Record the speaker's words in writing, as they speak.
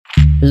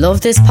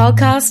Love this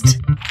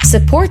podcast?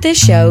 Support this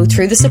show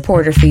through the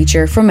supporter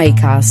feature from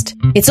Acast.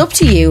 It's up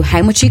to you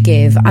how much you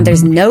give, and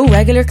there's no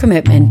regular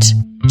commitment.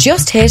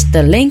 Just hit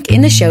the link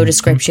in the show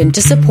description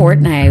to support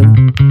now.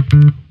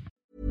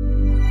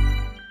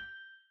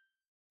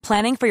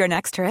 Planning for your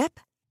next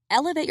trip?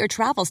 Elevate your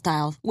travel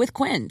style with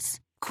Quince.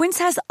 Quince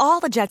has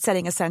all the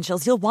jet-setting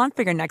essentials you'll want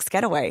for your next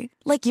getaway,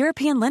 like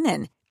European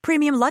linen,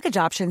 premium luggage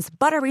options,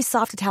 buttery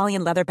soft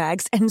Italian leather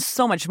bags, and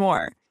so much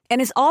more. And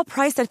is all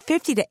priced at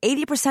 50 to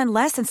 80%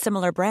 less than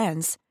similar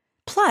brands.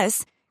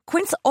 Plus,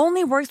 Quince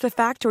only works with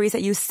factories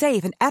that use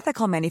safe and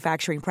ethical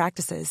manufacturing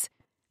practices.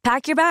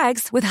 Pack your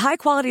bags with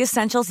high-quality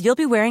essentials you'll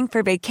be wearing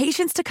for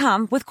vacations to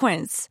come with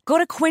Quince. Go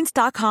to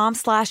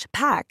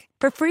quince.com/pack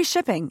for free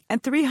shipping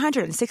and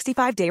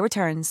 365-day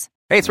returns.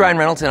 Hey, it's Ryan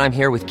Reynolds, and I'm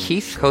here with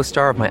Keith,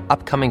 co-star of my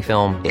upcoming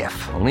film,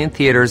 If, only in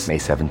theaters May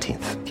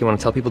 17th. Do you want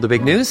to tell people the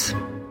big news?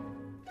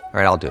 All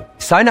right, I'll do it.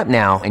 Sign up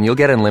now and you'll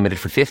get unlimited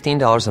for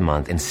 $15 a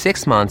month and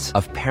 6 months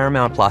of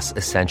Paramount Plus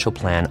Essential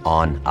Plan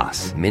on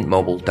us.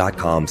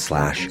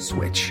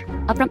 MintMobile.com/switch.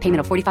 Upfront payment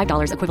of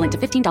 $45 equivalent to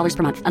 $15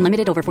 per month.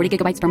 Unlimited over 40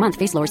 gigabytes per month.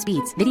 Face lower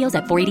speeds. Videos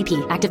at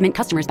 480p. Active Mint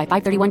customers by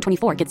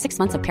 531.24 get 6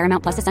 months of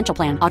Paramount Plus Essential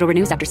Plan. Auto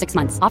renews after 6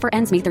 months. Offer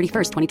ends May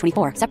 31st,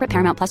 2024. Separate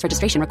Paramount Plus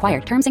registration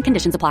required. Terms and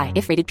conditions apply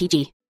if rated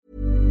PG.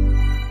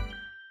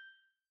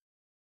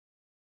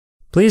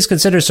 Please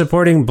consider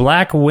supporting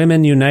Black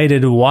Women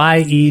United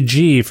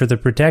YEG for the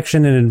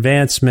protection and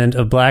advancement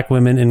of black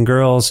women and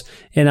girls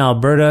in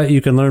Alberta.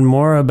 You can learn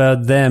more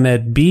about them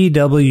at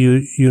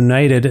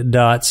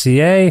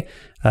bwunited.ca.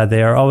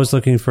 They are always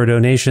looking for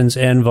donations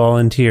and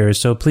volunteers.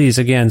 So please,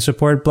 again,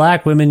 support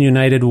Black Women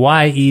United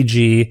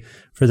YEG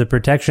for the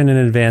protection and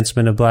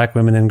advancement of black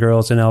women and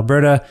girls in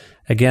Alberta.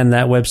 Again,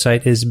 that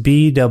website is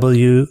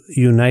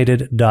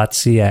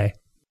bwunited.ca.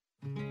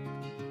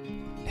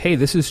 Hey,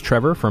 this is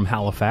Trevor from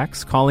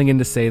Halifax, calling in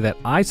to say that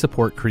I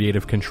support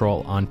Creative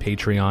Control on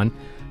Patreon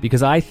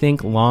because I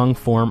think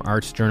long-form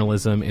arts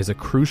journalism is a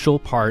crucial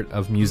part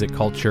of music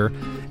culture,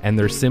 and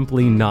there's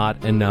simply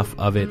not enough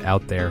of it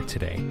out there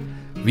today.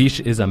 Vish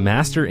is a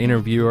master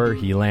interviewer,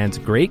 he lands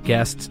great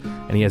guests,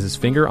 and he has his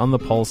finger on the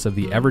pulse of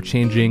the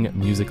ever-changing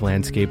music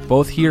landscape,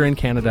 both here in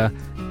Canada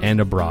and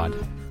abroad.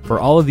 For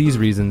all of these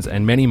reasons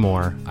and many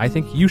more, I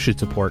think you should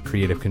support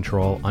Creative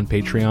Control on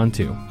Patreon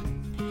too.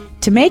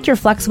 To make your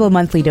flexible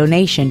monthly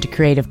donation to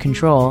Creative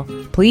Control,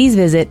 please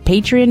visit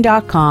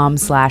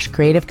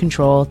patreon.com/Creative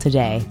Control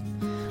today.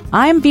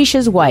 I'm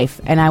Visha's wife,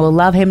 and I will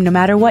love him no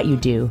matter what you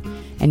do.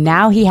 And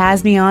now he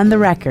has me on the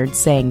record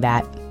saying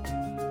that.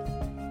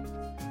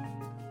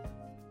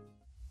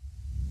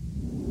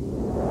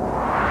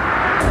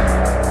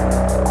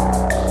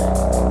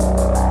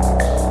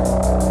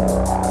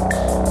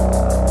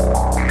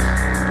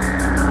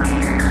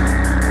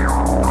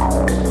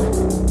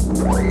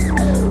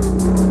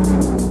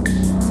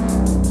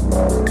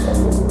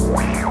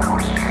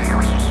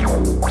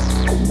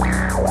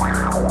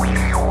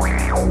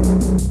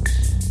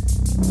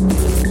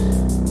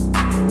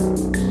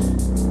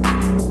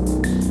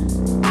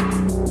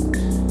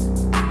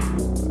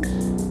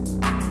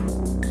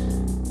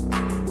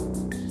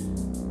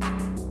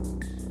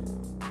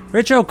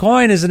 Rich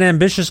Aucoin is an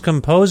ambitious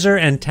composer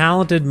and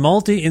talented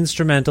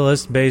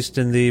multi-instrumentalist based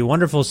in the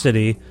wonderful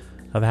city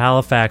of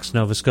Halifax,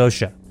 Nova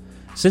Scotia.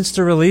 Since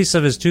the release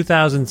of his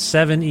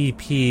 2007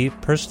 EP,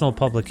 Personal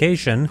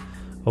Publication,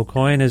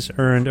 Aucoin has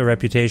earned a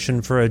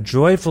reputation for a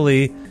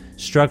joyfully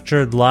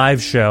structured live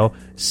show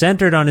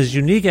centered on his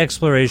unique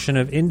exploration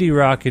of indie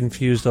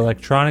rock-infused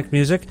electronic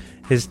music,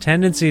 his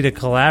tendency to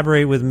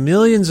collaborate with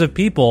millions of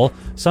people,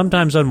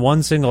 sometimes on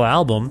one single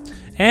album,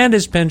 and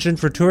his penchant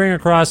for touring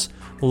across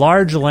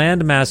large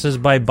land masses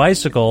by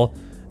bicycle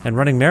and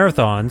running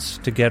marathons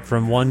to get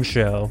from one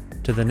show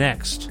to the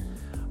next.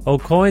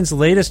 Aucoin's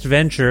latest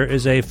venture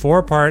is a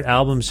 4-part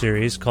album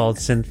series called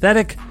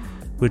Synthetic,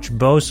 which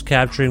boasts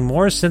capturing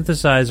more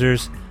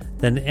synthesizers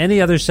than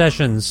any other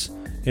sessions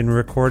in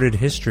recorded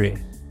history.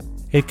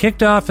 It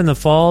kicked off in the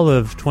fall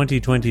of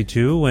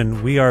 2022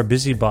 when We Are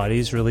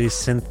Busybodies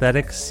released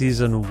Synthetic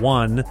Season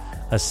 1,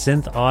 a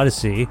synth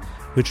odyssey,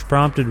 which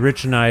prompted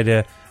Rich and I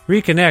to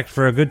reconnect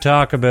for a good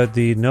talk about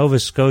the Nova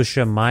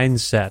Scotia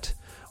mindset,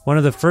 one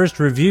of the first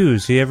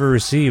reviews he ever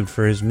received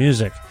for his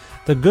music,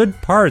 the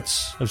good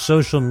parts of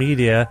social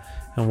media,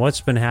 and what's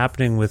been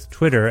happening with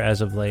Twitter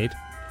as of late,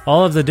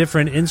 all of the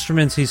different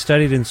instruments he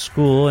studied in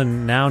school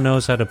and now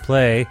knows how to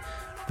play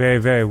very,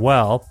 very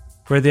well,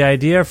 where the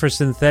idea for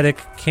Synthetic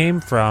came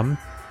from,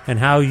 and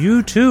how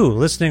you too,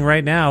 listening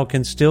right now,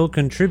 can still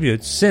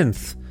contribute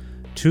synth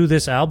to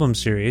this album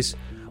series,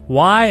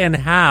 why and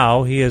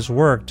how he has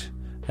worked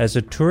as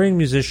a touring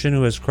musician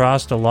who has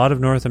crossed a lot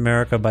of North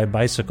America by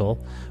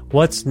bicycle,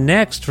 what's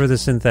next for the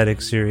Synthetic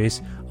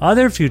series,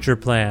 other future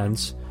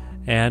plans,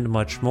 and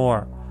much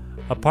more.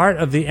 A part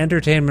of the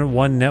Entertainment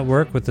One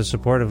network with the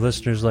support of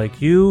listeners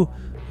like you,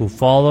 who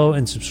follow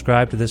and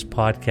subscribe to this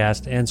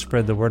podcast and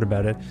spread the word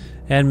about it,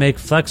 and make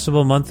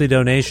flexible monthly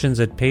donations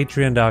at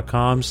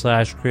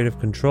patreon.com/creative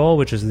control,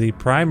 which is the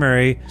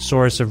primary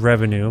source of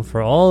revenue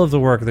for all of the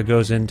work that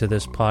goes into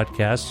this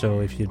podcast. So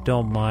if you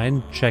don't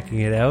mind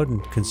checking it out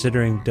and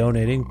considering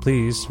donating,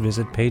 please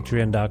visit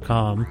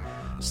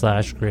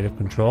patreon.com/creative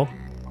control.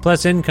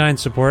 Plus in-kind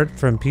support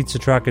from Pizza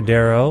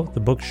Trocadero, The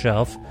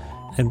Bookshelf,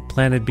 and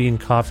Planet Bean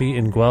Coffee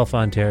in Guelph,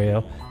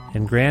 Ontario,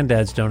 and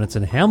Granddad's Donuts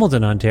in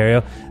Hamilton,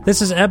 Ontario.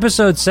 This is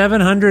episode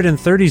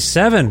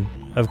 737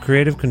 of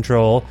Creative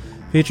Control,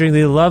 featuring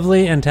the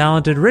lovely and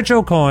talented Rich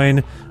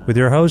Aucoin, with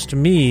your host,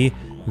 me,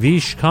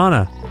 Vish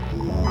Khanna.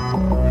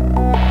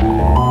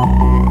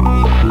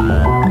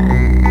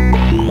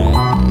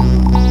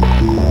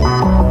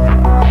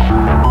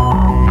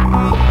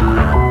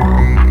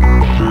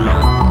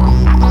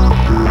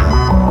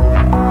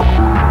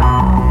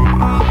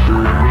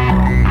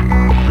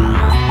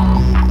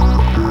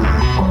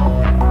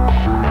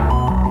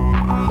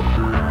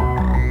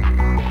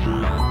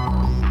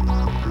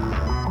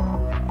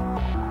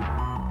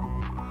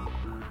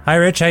 Hi,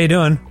 Rich. How you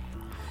doing?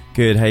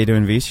 Good. How you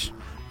doing, Vish?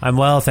 I'm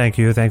well, thank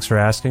you. Thanks for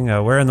asking.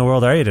 Where in the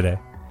world are you today?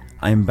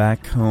 I'm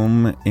back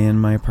home in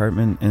my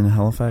apartment in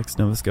Halifax,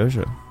 Nova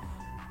Scotia.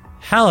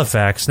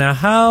 Halifax. Now,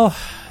 how...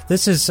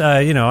 This is,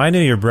 I knew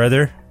your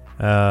brother,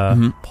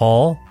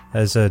 Paul,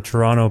 as a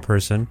Toronto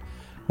person.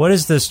 What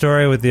is the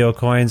story with the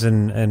Aucoins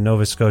and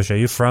Nova Scotia? Are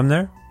you from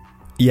there?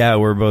 Yeah,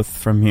 we're both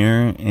from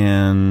here.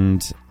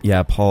 And,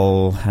 yeah,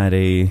 Paul had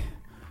I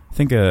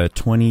think a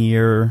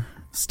 20-year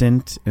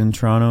stint in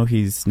Toronto.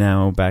 He's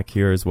now back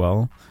here as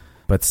well,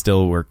 but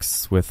still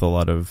works with a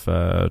lot of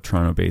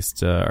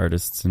Toronto-based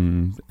artists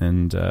and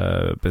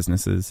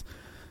businesses.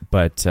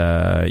 But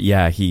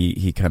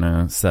he kind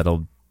of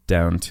settled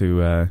down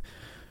to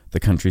the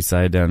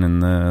countryside down in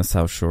the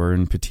South Shore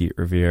in Petite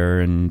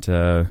Riviere,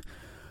 and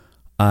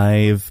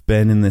I've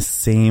been in the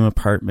same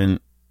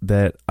apartment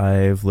that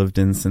I've lived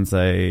in since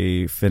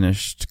I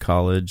finished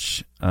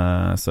college.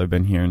 So I've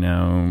been here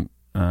now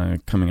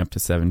coming up to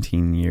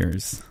 17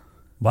 years.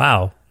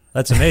 Wow,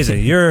 that's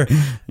amazing. You're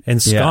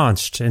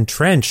ensconced,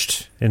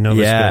 entrenched in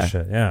Nova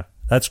Scotia. Yeah,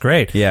 that's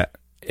great. Yeah,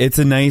 it's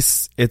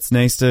nice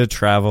to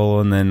travel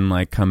and then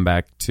like come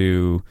back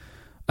to.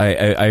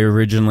 I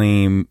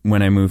originally,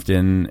 when I moved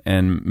in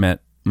and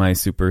met my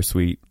super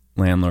sweet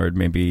landlord,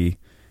 maybe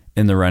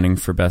in the running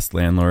for best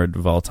landlord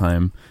of all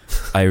time,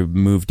 I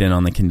moved in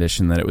on the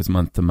condition that it was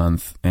month to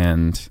month,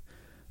 and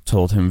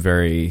told him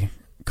very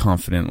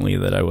confidently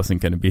that I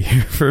wasn't going to be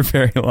here for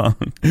very long.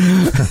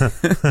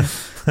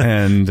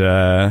 And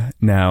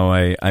now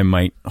I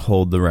might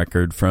hold the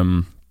record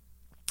from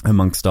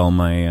amongst all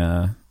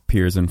my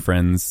peers and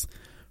friends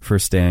for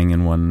staying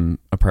in one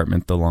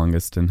apartment the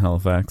longest in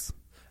Halifax.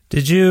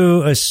 Did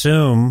you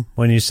assume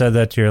when you said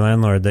that to your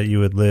landlord that you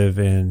would live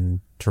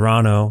in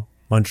Toronto,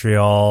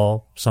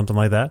 Montreal, something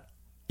like that?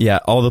 Yeah,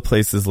 all the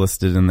places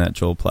listed in that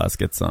Joel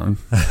Plaskett song.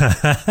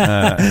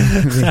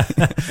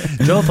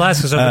 Joel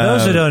Plaskett. So for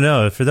those who don't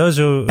know, for those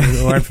who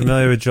aren't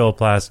familiar with Joel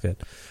Plaskett,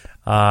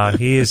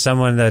 he is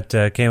someone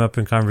that came up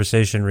in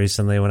conversation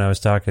recently when I was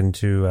talking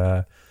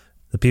to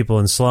the people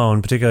in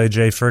Sloan, particularly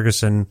Jay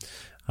Ferguson.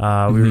 We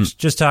were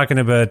just talking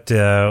about,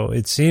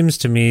 it seems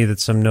to me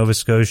that some Nova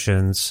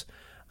Scotians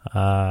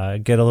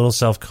get a little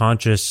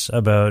self-conscious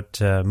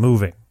about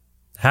moving,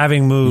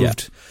 having moved. Yeah.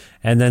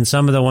 And then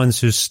some of the ones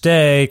who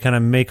stay kind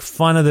of make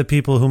fun of the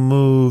people who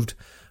moved.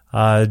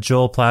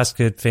 Joel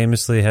Plaskett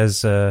famously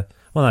has, well,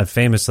 not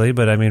famously,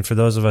 but I mean, for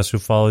those of us who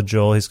follow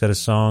Joel, he's got a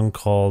song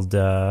called,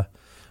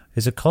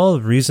 is it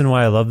called Reason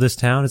Why I Love This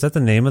Town? Is that the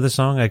name of the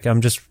song?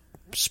 I'm just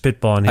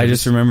spitballing here. I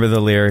just remember the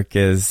lyric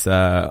is,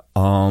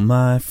 all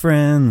my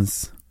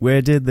friends,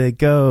 where did they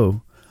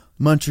go?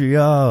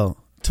 Montreal,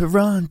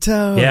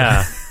 Toronto.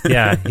 Yeah.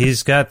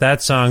 He's got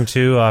that song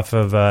too off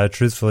of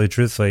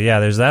Truthfully. Yeah,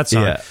 there's that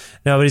song. Yeah.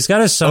 No, but he's got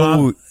a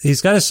song.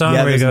 He's got a song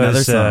where he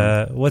goes,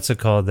 what's it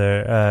called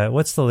there?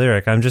 What's the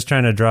lyric? I'm just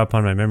trying to draw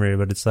upon my memory,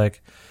 but it's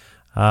like,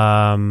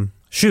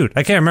 shoot,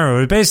 I can't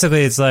remember. But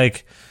basically, it's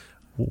like,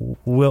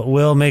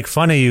 we'll make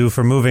fun of you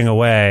for moving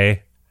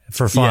away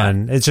for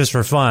fun. Yeah. It's just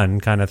for fun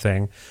kind of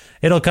thing.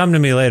 It'll come to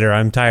me later.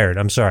 I'm tired.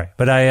 I'm sorry.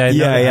 But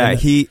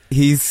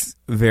He's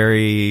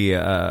very,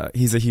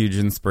 he's a huge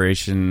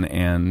inspiration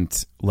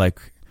and like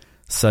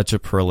such a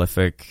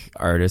prolific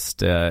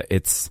artist.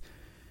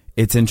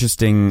 It's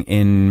interesting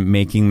in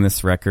making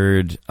this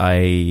record.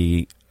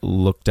 I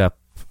looked up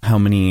how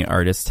many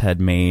artists had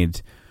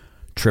made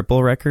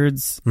triple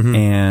records,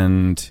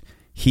 and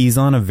he's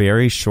on a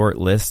very short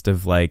list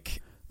of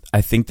like,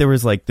 I think there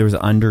was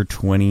under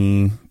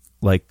 20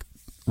 like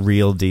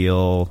real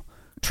deal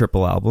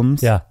triple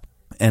albums. Yeah.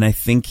 And I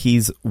think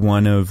he's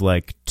one of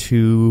like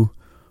 2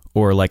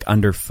 or like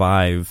under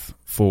 5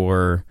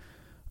 for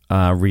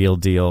real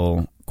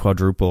deal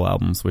quadruple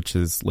albums, which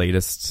his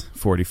latest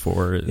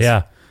 44 is.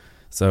 Yeah.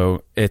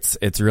 So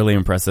it's really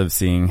impressive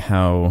seeing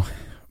how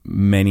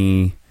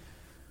many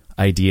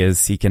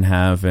ideas he can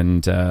have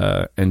and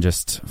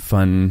just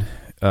fun,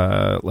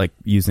 like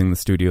using the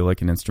studio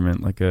like an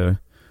instrument, like a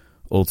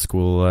old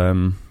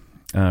school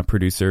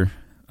producer.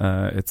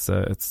 It's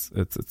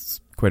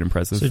quite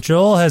impressive. So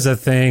Joel has a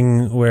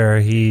thing where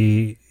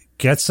he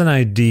gets an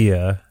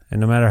idea,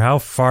 and no matter how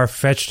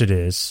far-fetched it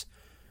is,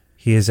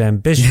 he is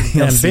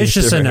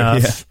ambitious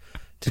enough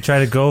to try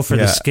to go for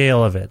the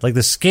scale of it. Like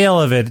the scale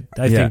of it,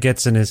 I think,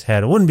 gets in his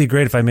head. It wouldn't be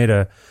great if I made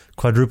a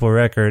quadruple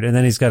record, and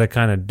then he's got to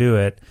kind of do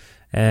it.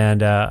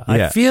 And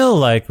I feel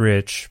like,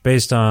 Rich,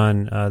 based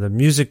on the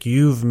music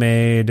you've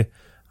made,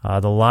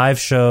 the live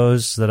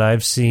shows that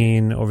I've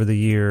seen over the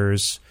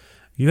years,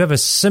 you have a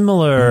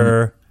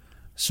similar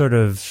sort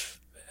of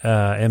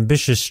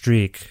ambitious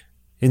streak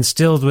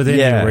instilled within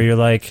you, where you're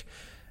like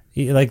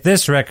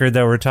this record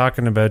that we're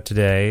talking about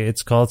today.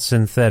 It's called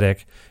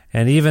Synthetic,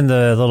 and even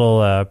the little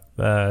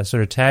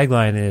sort of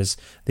tagline is,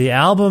 the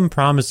album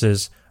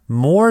promises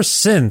more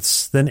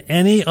synths than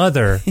any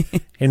other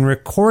in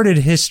recorded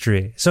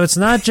history. So it's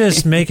not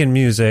just making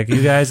music,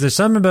 you guys. There's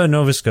something about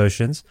Nova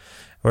Scotians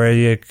where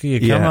you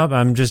come up.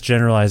 I'm just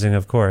generalizing,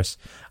 of course.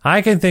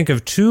 I can think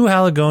of 2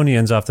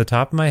 Haligonians off the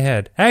top of my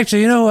head.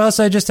 Actually, you know who else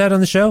I just had on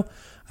the show?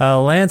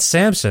 Lance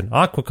Sampson,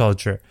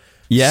 Aquaculture.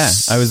 Yeah,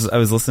 I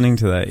was listening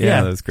to that.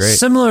 Yeah, that was great.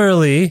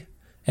 Similarly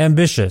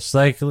ambitious,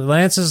 like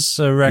Lance's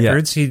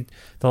records. The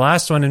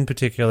last one in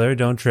particular,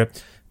 Don't Trip,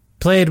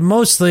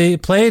 produced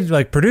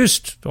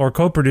or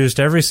co-produced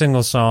every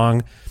single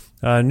song.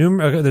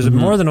 There's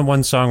more than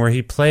one song where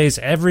he plays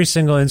every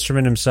single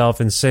instrument himself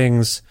and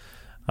sings,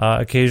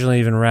 occasionally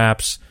even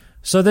raps.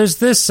 So there's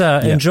this,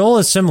 and Joel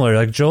is similar.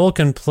 Like Joel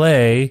can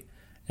play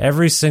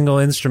every single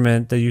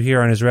instrument that you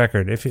hear on his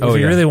record. If he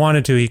really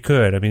wanted to, he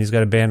could. I mean, he's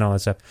got a band and all that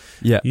stuff.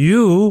 Yeah.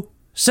 You,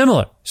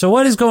 similar. So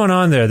what is going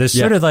on there? This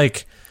sort of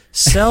like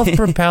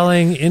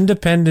self-propelling,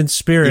 independent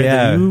spirit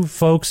that you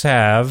folks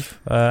have.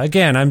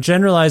 Again, I'm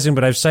generalizing,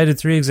 but I've cited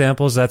 3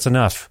 examples. That's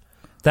enough.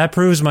 That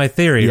proves my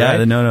theory, right?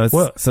 Yeah, no,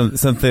 it's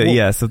something in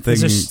the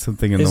water.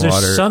 Is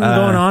there something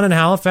going on in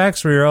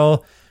Halifax where you're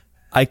all...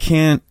 I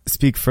can't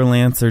speak for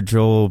Lance or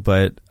Joel,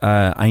 but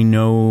I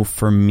know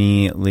for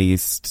me at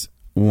least,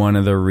 one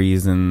of the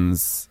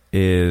reasons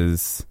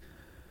is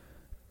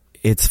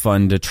it's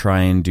fun to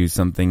try and do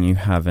something you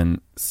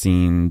haven't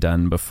seen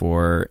done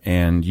before,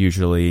 and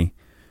usually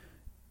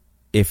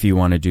if you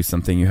want to do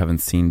something you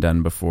haven't seen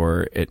done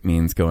before, it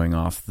means going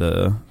off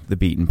the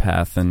beaten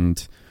path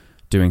and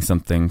doing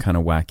something kind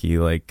of wacky,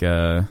 like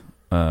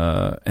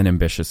an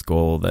ambitious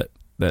goal that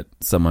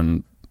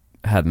someone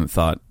hadn't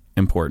thought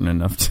important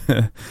enough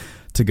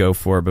to go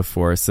for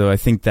before. So I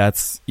think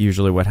that's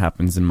usually what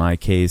happens in my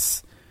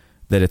case,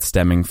 that it's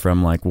stemming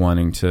from like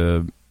wanting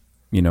to,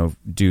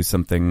 do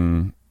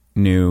something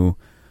new.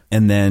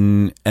 And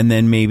then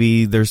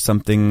maybe there's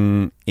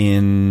something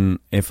in,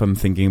 if I'm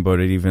thinking about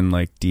it even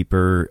like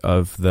deeper,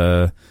 of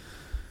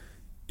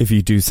if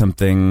you do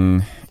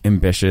something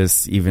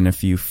ambitious, even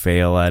if you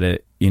fail at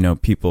it,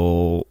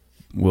 people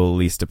will at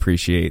least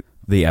appreciate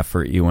the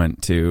effort you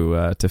went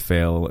to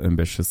fail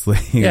ambitiously.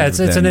 Yeah, it's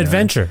an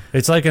adventure.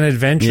 It's like an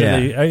adventure.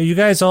 Yeah. Are you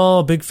guys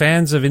all big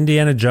fans of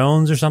Indiana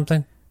Jones or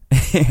something?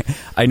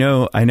 I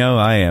know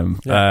I am.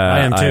 Yeah, I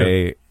am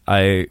too.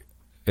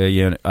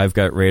 I've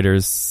got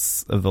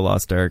Raiders of the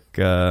Lost Ark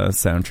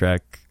soundtrack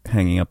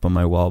hanging up on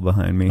my wall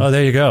behind me. Oh,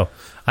 there you go.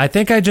 I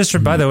think I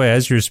just, by the way,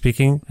 as you were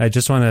speaking, I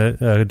just want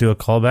to do a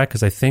callback,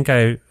 because I think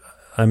I'm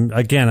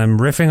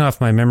riffing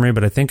off my memory,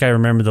 but I think I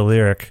remember the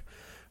lyric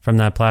from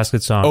that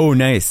Plaskett song. Oh,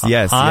 nice.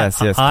 Yes,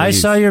 yes. I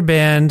saw your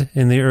band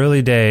in the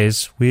early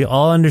days. We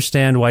all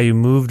understand why you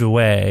moved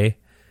away.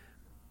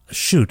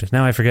 Shoot,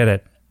 now I forget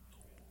it.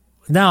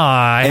 No,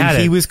 I had it.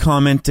 And he was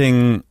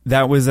commenting,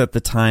 that was at the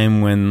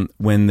time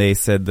when they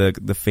said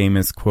the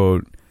famous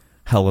quote,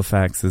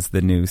 Halifax is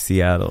the new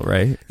Seattle,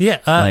 right? Yeah,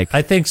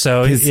 I think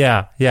so.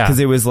 Yeah. Because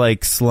it was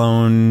like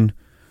Sloan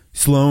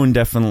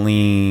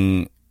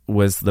definitely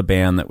was the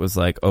band that was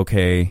like,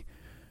 okay,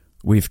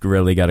 we've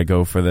really got to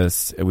go for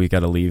this. We got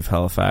to leave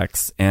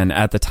Halifax. And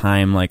at the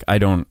time, like, I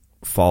don't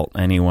fault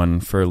anyone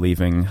for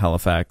leaving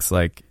Halifax.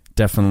 Like,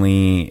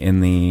 definitely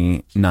in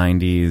the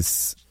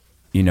 90s,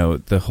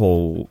 the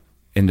whole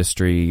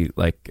industry,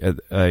 like,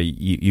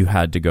 you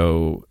had to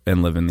go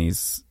and live in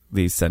these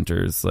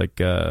centers, like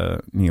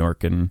New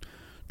York and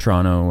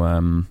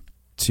Toronto,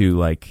 to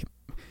like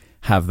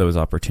have those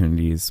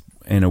opportunities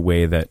in a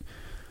way that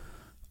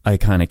I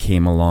kind of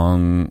came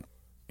along,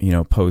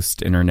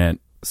 post-internet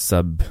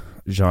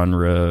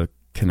sub-genre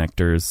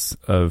connectors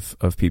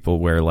of people,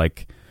 where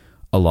like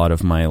a lot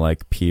of my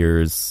like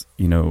peers,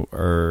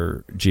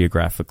 are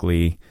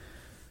geographically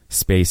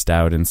spaced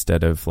out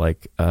instead of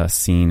like a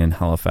scene in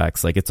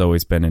Halifax. Like, it's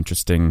always been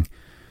interesting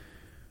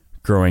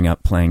growing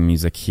up playing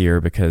music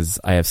here, because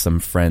I have some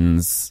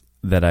friends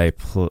that I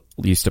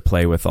used to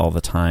play with all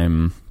the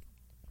time,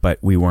 but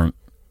we weren't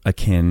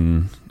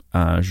akin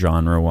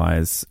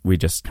genre-wise. We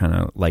just kind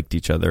of liked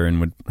each other and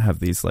would have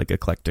these like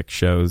eclectic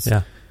shows.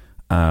 Yeah.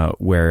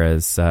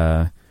 Whereas,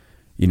 a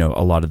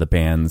lot of the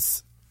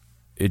bands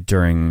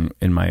in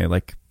my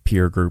like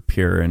peer group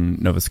here in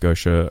Nova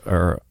Scotia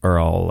are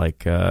all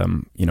like,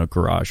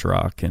 garage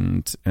rock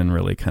and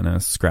really kind of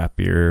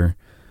scrappier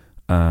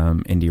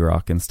indie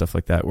rock and stuff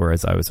like that.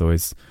 Whereas I was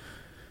always,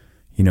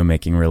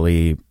 making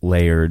really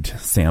layered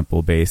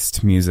sample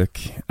based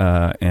music,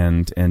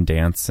 and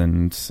dance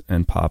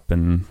and pop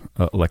and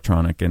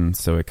electronic. And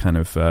so it kind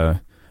of,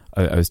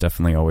 I was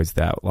definitely always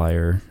the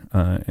outlier,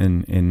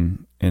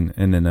 in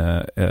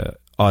a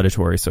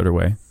auditory sort of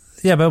way.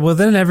 Yeah, but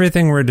within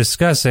everything we're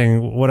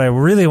discussing, what I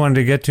really wanted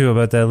to get to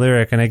about that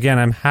lyric, and again,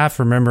 I'm half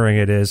remembering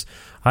it, is,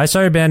 I saw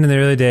your band in the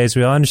early days.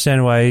 We all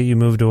understand why you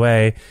moved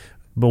away,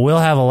 but we'll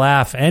have a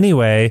laugh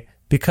anyway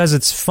because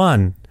it's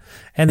fun.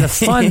 And the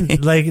fun,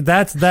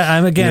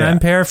 I'm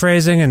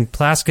paraphrasing, and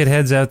Plaskett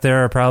heads out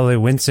there are probably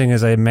wincing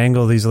as I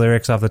mangle these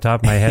lyrics off the top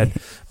of my head.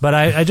 But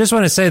I just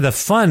want to say the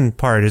fun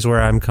part is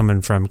where I'm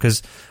coming from,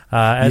 because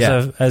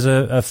as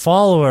a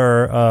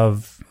follower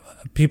of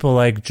people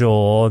like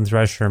Joel and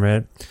Thresh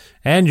Hermit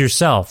and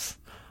yourself,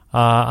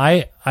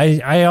 I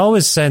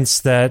always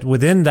sense that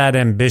within that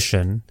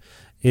ambition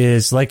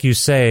is, like you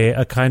say,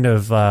 a kind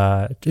of,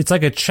 it's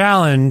like a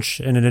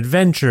challenge and an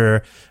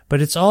adventure,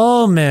 but it's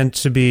all meant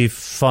to be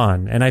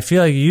fun. And I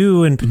feel like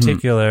you in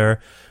particular,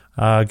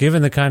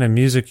 given the kind of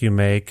music you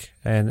make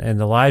and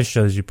the live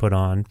shows you put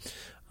on,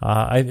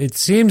 it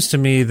seems to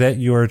me that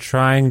you're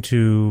trying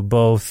to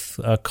both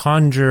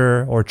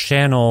conjure or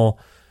channel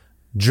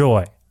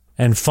joy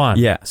and fun.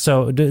 Yeah.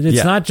 So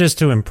it's not just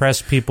to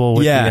impress people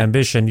with the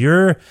ambition.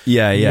 You're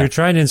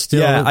trying to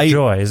instill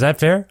joy. Is that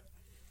fair?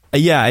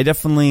 Yeah, I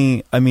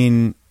definitely,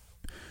 and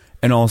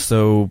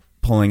also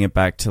pulling it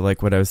back to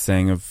like what I was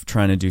saying of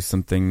trying to do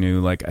something new.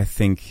 Like, I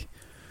think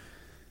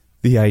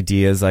the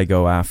ideas I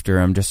go after,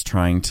 I'm just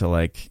trying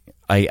to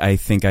I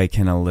think I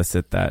can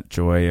elicit that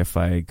joy if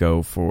I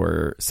go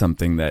for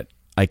something that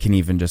I can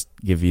even just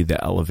give you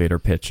the elevator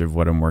pitch of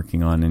what I'm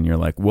working on, and you're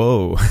like,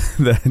 whoa,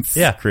 that's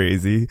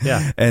crazy.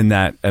 Yeah. And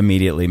that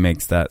immediately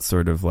makes that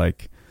sort of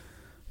like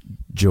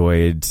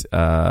joyed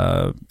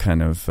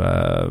kind of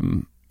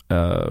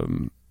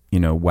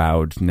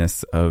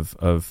wowedness of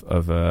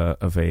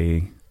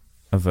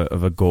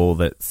a goal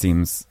that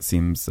seems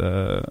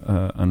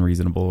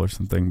unreasonable or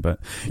something. But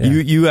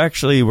you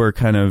actually were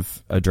kind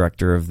of a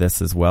director of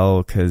this as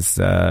well, because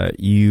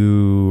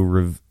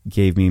you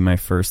gave me my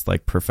first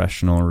like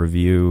professional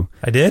review.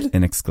 I did?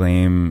 In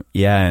Exclaim,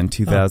 in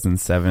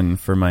 2007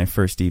 for my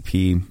first EP.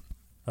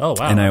 Oh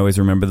wow! And I always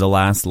remember the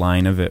last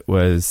line of it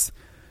was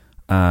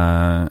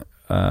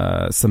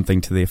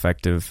something to the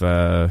effect of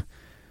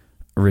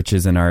Rich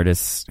is an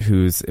artist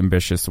whose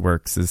ambitious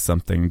works is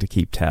something to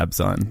keep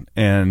tabs on.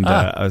 And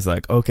I was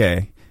like,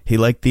 okay, he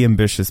liked the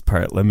ambitious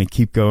part. Let me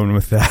keep going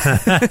with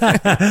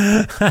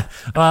that.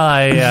 Well,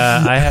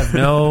 I have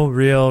no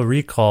real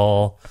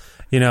recall.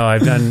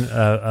 I've done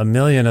a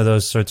million of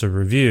those sorts of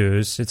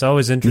reviews. It's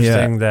always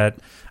interesting that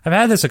I've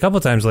had this a couple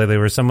times lately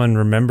where someone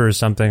remembers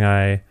something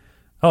I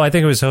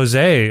think it was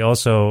Jose,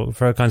 also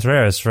for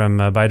Contreras from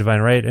By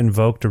Divine Right,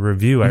 invoked a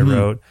review I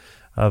wrote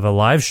of a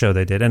live show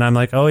they did. And I'm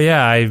like, oh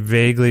yeah, I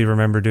vaguely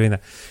remember doing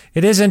that.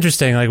 It is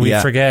interesting. Like we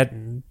forget,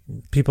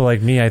 people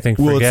like me, I think,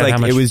 forget it's like how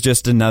much... It was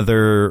just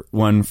another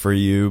one for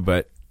you,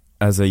 but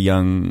as a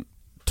young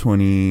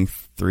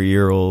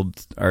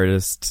 23-year-old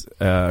artist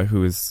who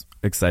was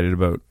excited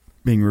about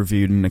being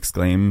reviewed in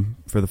Exclaim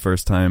for the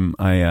first time,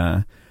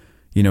 I,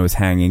 was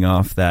hanging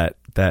off that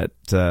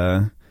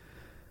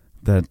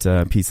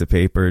piece of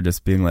paper,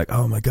 just being like,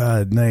 oh my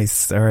God,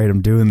 nice. All right,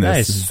 I'm doing this.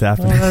 Nice. This is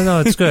happening. Well, no,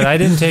 it's good. I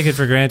didn't take it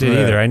for granted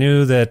either. I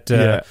knew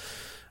that,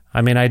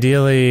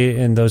 ideally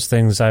in those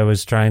things, I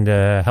was trying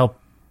to help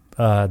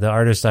the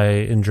artist I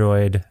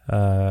enjoyed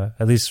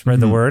at least spread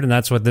the word. And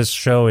that's what this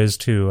show is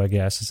too, I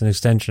guess. It's an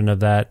extension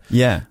of that.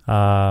 Yeah.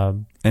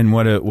 And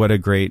what a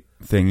great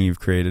thing you've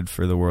created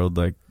for the world.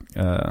 Like,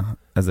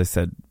 as I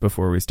said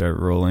before we start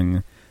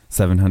rolling,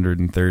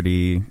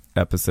 730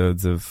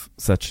 episodes of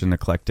such an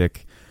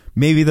eclectic,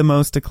 maybe the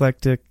most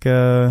eclectic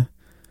lineup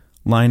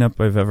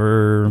I've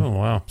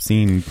ever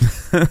seen.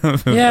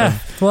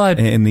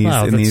 In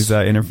these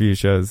interview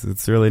shows.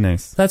 It's really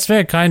nice. That's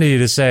very kind of you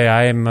to say.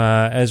 I'm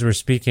as we're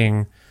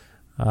speaking,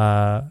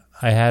 I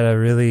had a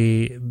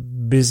really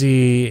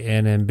busy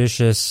and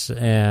ambitious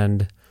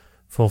and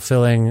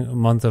fulfilling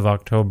month of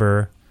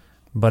October,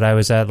 but I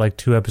was at like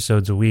 2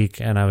 episodes a week,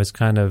 and I was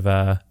kind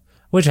of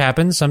which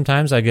happens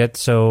sometimes. I get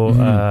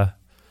so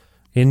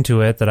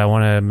into it that I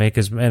want to make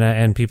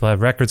and people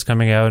have records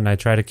coming out, and I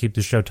try to keep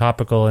the show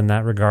topical in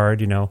that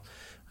regard,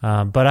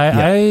 But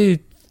I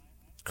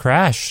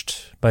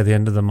crashed by the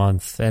end of the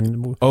month,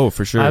 and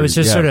for sure. I was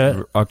just sort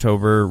of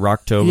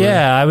Rocktober.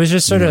 Yeah, I was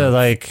just sort of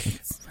like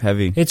it's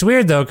heavy. It's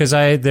weird though, because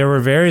there were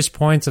various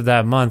points of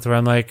that month where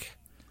I'm like,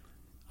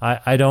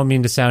 I don't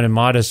mean to sound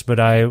immodest, but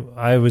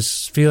I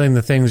was feeling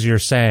the things you're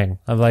saying.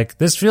 I'm like,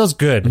 this feels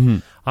good. Mm-hmm.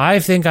 I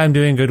think I'm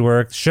doing good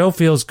work. The show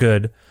feels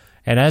good.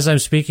 And as I'm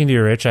speaking to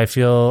you, Rich, I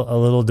feel a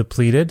little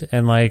depleted.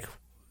 And like,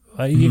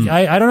 I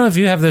don't know if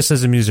you have this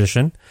as a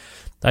musician.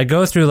 I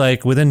go through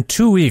like within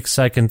 2 weeks,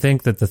 I can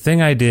think that the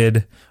thing I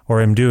did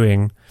or am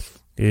doing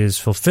is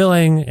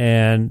fulfilling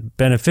and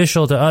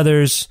beneficial to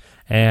others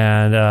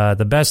and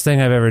the best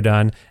thing I've ever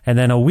done. And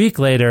then a week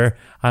later,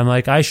 I'm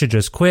like, I should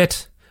just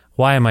quit.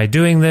 why am I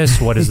doing this?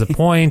 What is the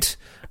point?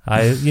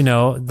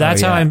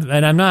 That's how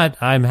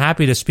I'm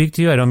happy to speak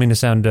to you. I don't mean to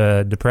sound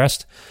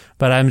depressed,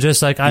 but I'm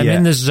just like, I'm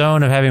in this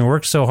zone of having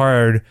worked so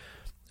hard.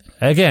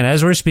 Again,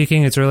 as we're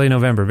speaking, it's early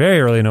November, very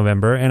early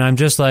November. And I'm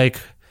just like,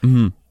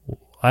 I'm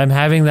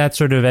having that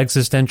sort of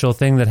existential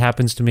thing that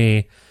happens to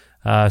me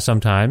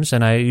sometimes.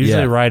 And I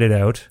usually ride it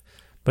out,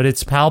 but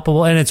it's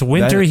palpable. And it's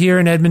winter here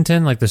in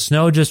Edmonton. Like the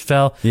snow just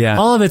fell. Yeah.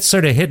 All of it's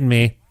sort of hitting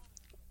me.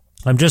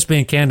 I'm just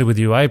being candid with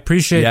you. I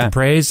appreciate the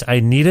praise. I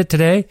need it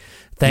today.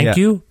 Thank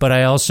you. But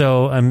I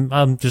also,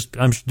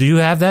 do you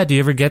have that? Do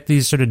you ever get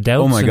these sort of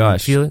doubts? Oh my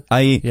gosh.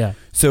 Yeah.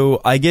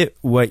 So I get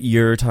what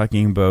you're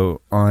talking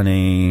about on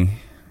a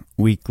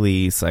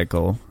weekly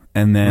cycle.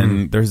 And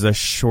then there's a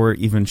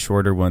even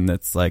shorter one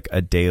that's like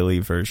a daily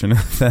version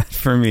of that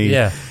for me.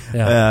 Yeah.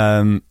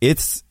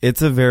 It's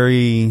a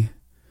very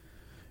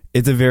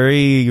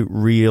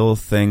real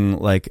thing.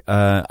 Like,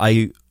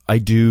 I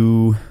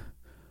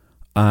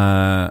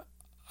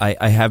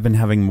have been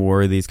having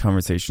more of these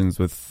conversations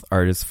with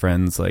artist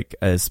friends, like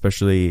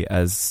especially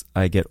as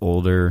I get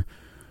older,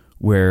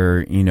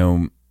 where,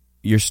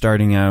 you're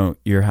starting out,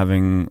 you're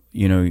having,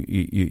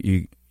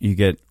 you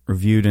get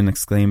reviewed and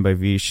exclaimed by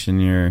Vish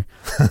and you're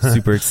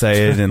super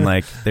excited and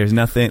like,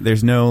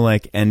 there's no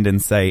like end in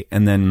sight.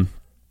 And then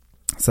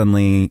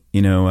suddenly,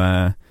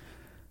 how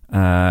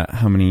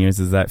many years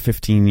is that?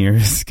 15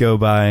 years go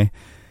by.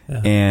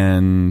 Yeah.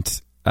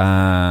 And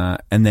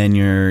then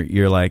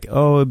you're like,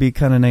 oh, it'd be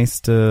kind of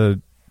nice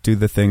to do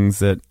the things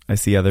that I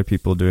see other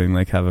people doing,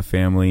 like have a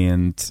family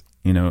and,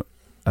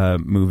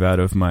 move out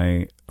of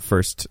my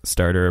first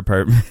starter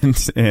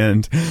apartment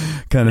and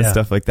kind of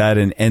stuff like that.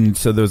 And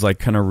so those like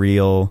kind of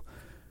real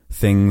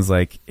things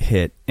like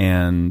hit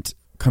and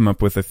come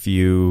up with a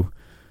few,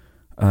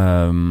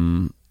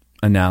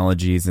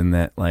 analogies in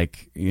that,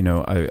 like,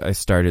 I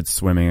started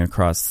swimming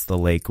across the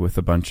lake with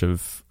a bunch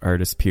of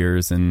artist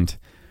peers, and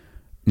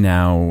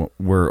now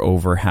we're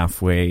over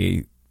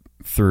halfway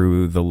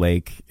through the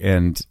lake,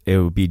 and it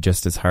would be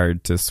just as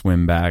hard to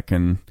swim back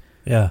and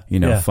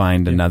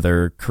find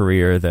another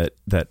career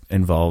that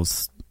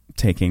involves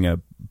taking a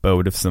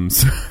boat of some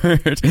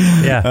sort.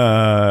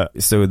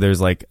 So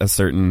there's like a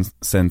certain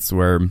sense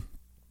where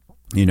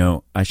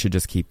I should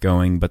just keep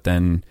going, but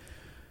then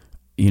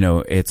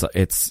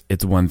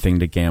it's one thing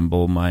to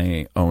gamble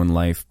my own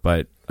life,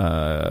 but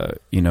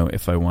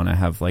if I want to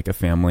have like a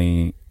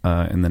family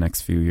in the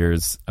next few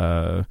years,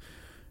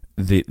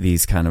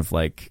 these kind of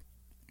like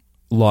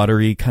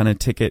lottery kind of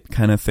ticket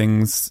kind of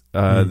things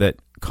that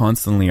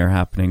constantly are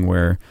happening,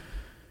 where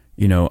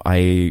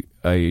I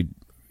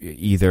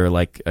either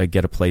like I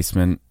get a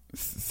placement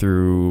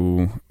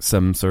through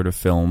some sort of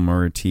film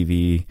or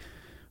TV,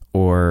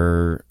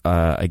 or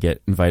I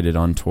get invited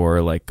on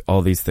tour. Like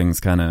all these things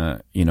kind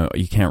of,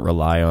 you can't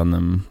rely on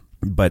them,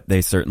 but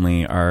they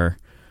certainly are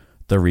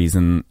the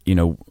reason,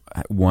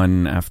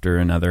 one after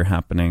another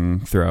happening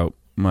throughout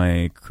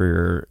my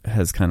career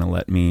has kind of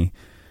let me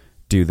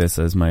do this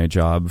as my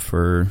job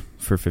for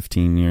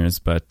 15 years.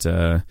 But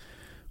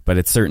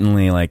it's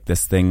certainly like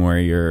this thing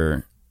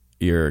where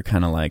you're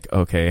kind of like,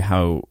 okay,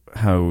 how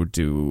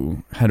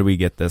do we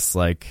get this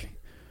like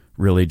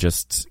really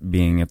just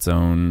being its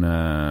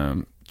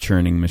own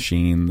churning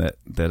machine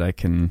that I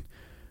can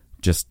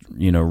just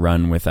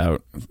run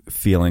without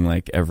feeling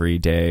like every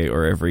day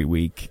or every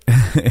week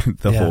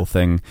the whole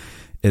thing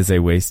is a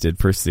wasted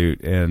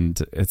pursuit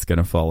and it's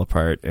gonna fall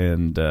apart.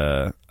 And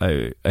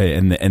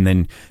and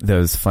then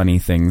those funny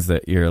things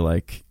that your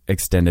like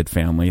extended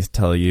families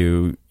tell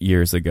you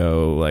years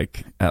ago,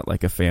 like at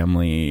like a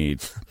family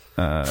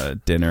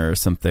dinner or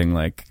something,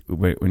 like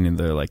when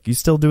they're like, you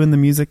still doing the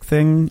music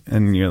thing?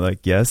 And you're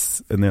like,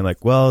 yes. And they're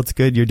like, well, it's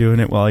good you're doing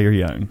it while you're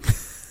young.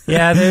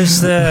 Yeah,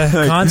 there's the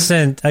like,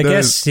 constant, I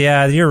guess,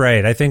 yeah, you're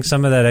right. I think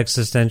some of that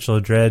existential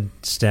dread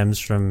stems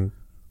from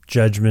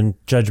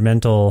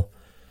judgmental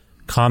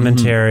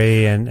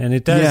commentary, and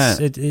it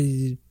does,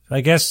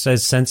 I guess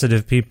as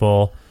sensitive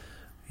people,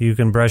 you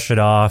can brush it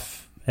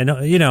off. And,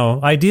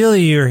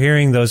 ideally you're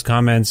hearing those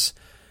comments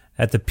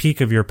at the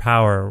peak of your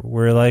power.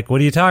 We're like,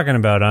 what are you talking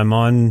about?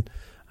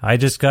 I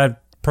just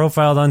got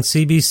profiled on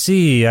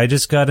CBC. I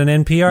just got an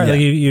NPR. Like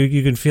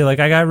you can feel like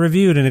I got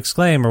reviewed and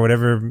Exclaim or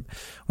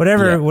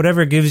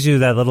whatever gives you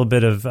that little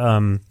bit of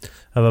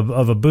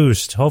a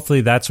boost.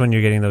 Hopefully that's when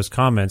you're getting those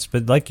comments.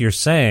 But like you're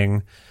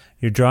saying,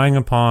 you're drawing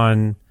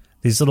upon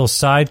these little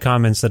side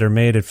comments that are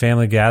made at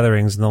family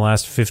gatherings in the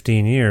last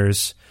 15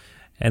 years,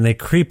 and they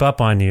creep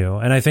up on you.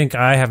 And I think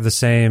I have the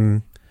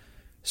same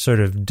sort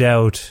of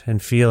doubt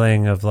and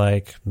feeling of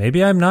like,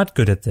 maybe I'm not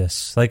good at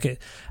this. Like,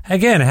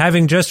 again,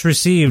 having just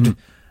received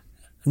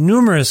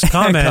numerous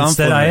comments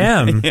that I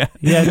am.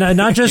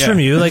 Not just from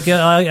you. Like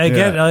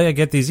I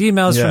get these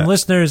emails from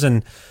listeners,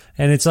 and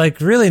it's like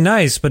really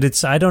nice, but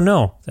it's, I don't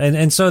know.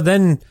 And so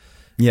then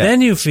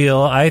you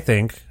feel, I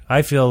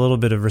feel a little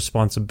bit of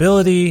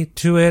responsibility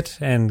to it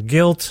and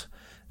guilt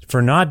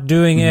for not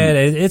doing it.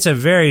 It's a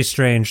very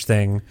strange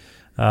thing.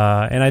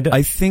 And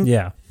I think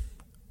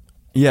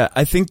Yeah,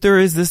 I think there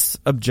is this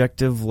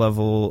objective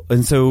level,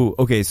 and so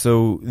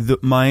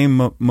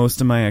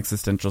most of my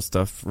existential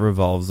stuff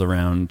revolves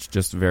around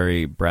just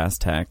very brass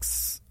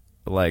tacks,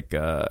 like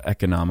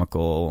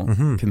economical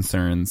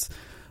concerns.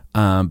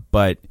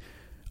 But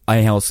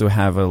I also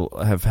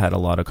have had a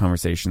lot of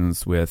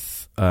conversations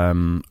with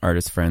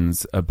artist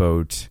friends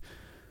about,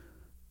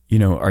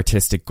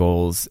 artistic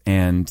goals,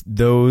 and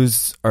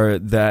those are,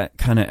 that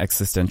kind of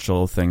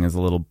existential thing is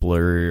a little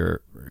blurrier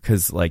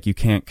because like you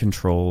can't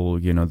control,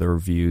 the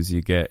reviews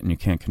you get, and you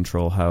can't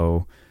control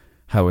how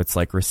it's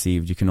like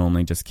received. You can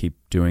only just keep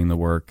doing the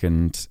work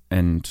and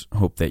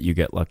hope that you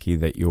get lucky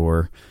that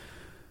your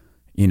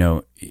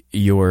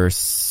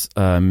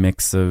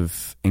mix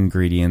of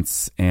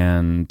ingredients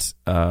and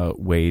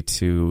way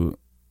to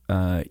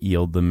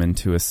yield them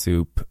into a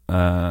soup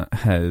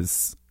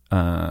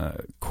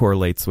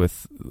correlates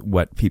with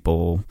what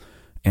people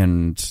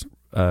and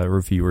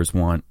reviewers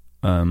want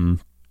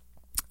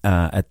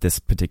at this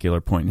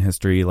particular point in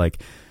history.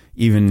 Like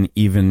even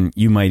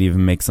you might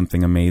even make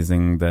something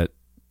amazing that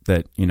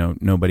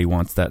nobody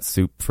wants that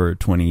soup for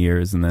 20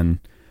 years, and then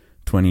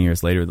 20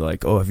 years later they're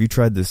like, oh, have you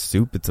tried this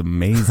soup? It's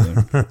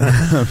amazing.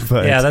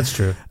 But, yeah, that's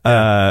true.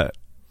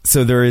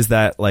 So there is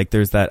that, like,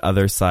 there's that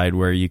other side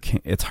where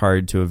it's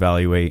hard to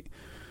evaluate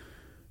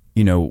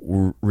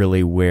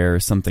really where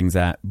something's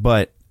at.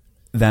 But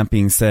that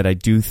being said, I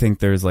do think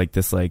there's like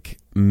this like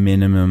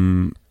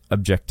minimum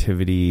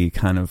objectivity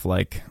kind of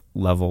like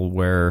level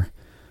where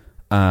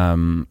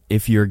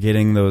if you're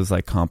getting those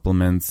like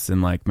compliments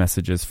and like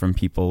messages from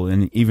people,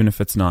 and even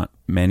if it's not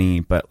many,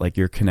 but like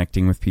you're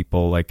connecting with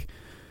people, like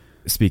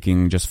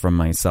speaking just from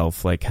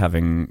myself, like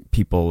having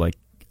people like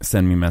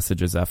send me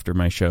messages after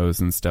my shows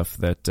and stuff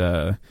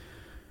that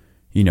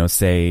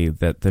say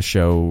that the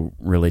show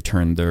really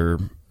turned their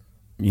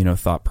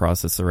thought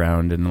process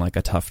around in like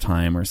a tough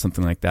time or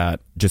something like that,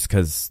 just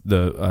because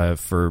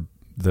for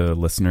the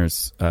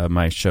listeners,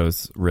 my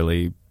show's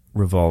really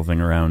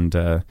revolving around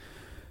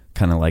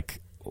kind of like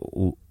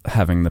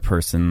having the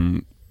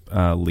person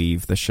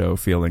leave the show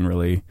feeling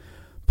really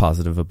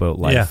positive about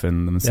life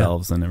and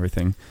themselves and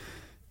everything.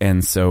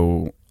 And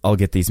so I'll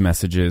get these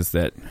messages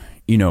that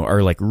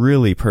are like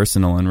really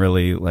personal and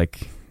really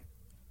like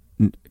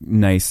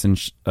nice, and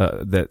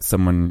that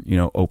someone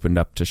opened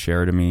up to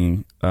share to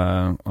me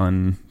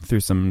through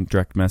some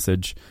direct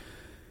message,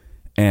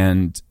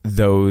 and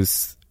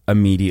those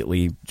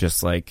immediately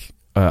just like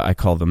I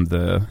call them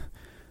the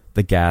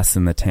gas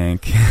in the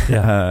tank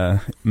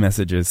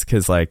messages,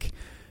 because like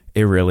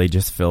it really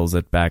just fills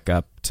it back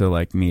up to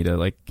like me to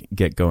like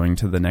get going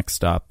to the next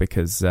stop,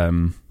 because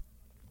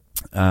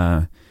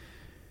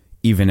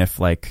even if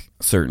like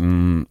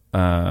certain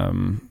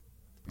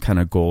kind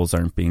of goals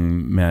aren't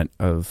being met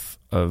of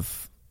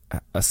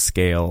a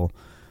scale,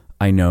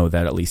 I know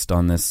that at least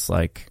on this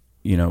like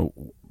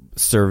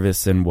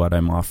service and what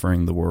I'm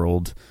offering the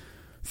world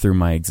through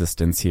my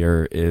existence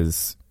here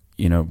is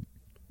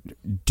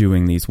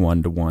doing these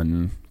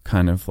one-to-one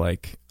kind of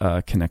like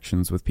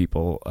connections with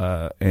people,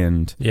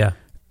 and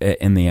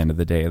in the end of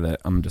the day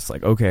that I'm just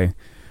like, okay,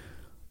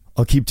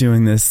 I'll keep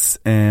doing this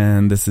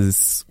and this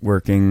is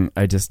working.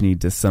 I just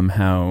need to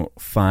somehow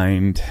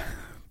find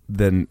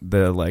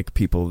the like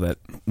people that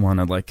want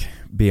to like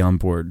be on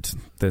board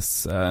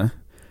this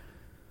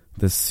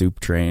soup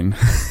train.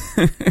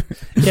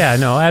 Yeah,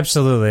 no,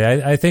 absolutely.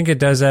 I think it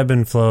does ebb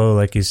and flow,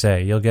 like you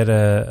say. You'll get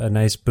a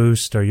nice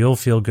boost, or you'll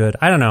feel good.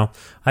 I don't know.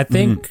 I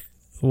think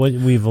what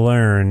we've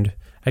learned,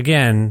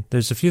 again,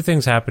 there's a few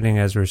things happening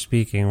as we're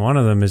speaking. One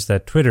of them is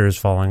that Twitter is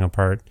falling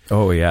apart.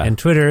 Oh, yeah. And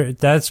Twitter,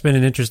 that's been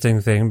an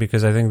interesting thing,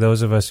 because I think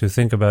those of us who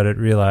think about it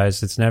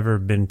realize it's never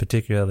been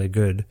particularly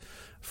good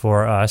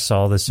for us,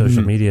 all this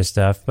social media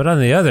stuff. But on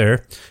the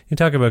other, you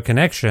talk about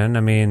connection.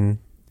 I mean,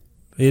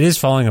 it is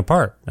falling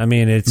apart. I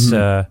mean, it's,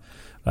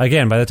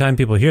 again, by the time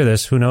people hear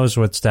this, who knows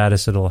what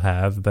status it'll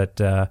have. But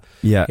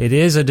it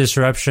is a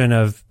disruption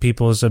of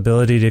people's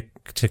ability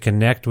to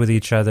connect with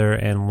each other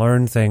and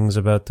learn things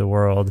about the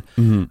world,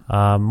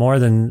 more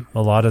than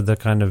a lot of the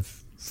kind of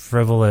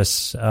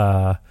frivolous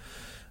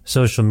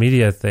social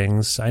media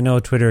things. I know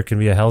Twitter can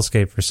be a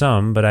hellscape for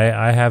some, but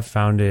I have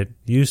found it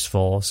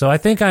useful. So I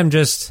think I'm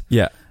just,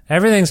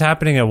 everything's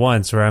happening at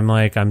once, where I'm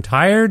like, I'm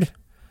tired.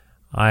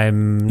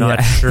 I'm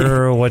not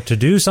sure what to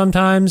do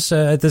sometimes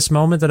at this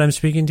moment that I'm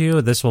speaking to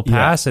you. This will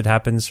pass. It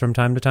happens from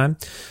time to time.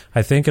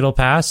 I think it'll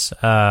pass.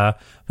 But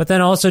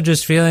then also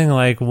just feeling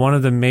like one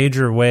of the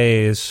major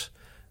ways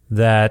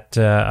that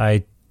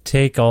I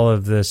take all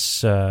of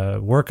this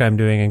work I'm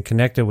doing and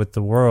connect it with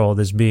the world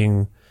is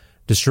being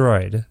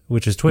destroyed,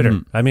 which is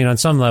Twitter. I mean, on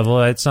some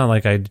level, it's not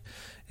like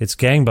it's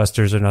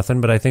gangbusters or nothing,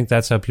 but I think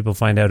that's how people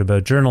find out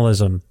about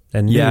journalism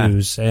and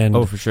news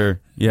and for sure,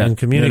 and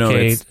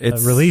communicate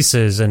it's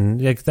releases,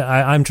 and like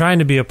I'm trying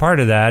to be a part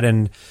of that,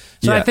 and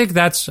so I think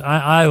that's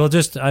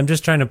I'm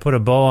just trying to put a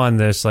bow on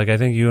this. Like I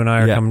think you and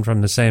I are coming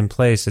from the same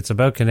place. It's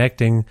about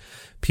connecting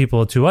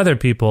people to other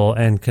people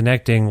and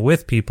connecting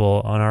with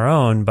people on our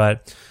own,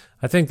 but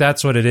I think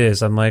that's what it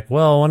is. I'm like,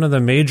 well, one of the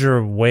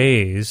major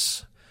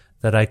ways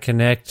that I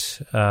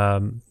connect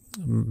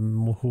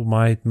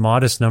my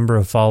modest number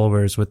of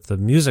followers with the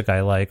music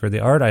I like or the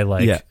art I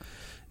like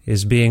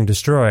is being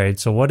destroyed.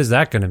 So what is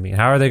that going to mean?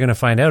 How are they going to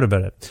find out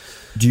about it?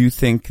 Do you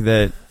think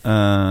that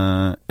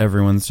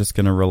everyone's just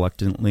going to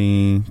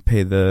reluctantly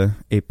pay the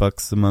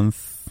 $8 a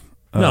month?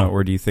 No.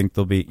 Or do you think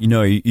they'll be,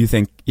 you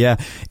think,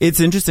 it's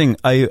interesting.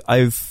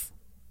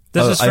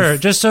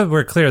 Just so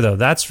we're clear though,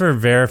 that's for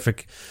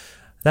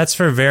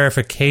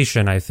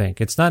verification, I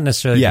think. It's not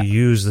necessarily to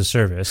use the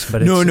service,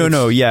 but No.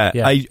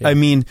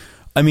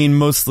 I mean,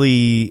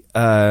 mostly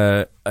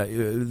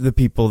the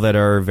people that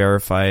are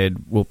verified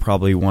will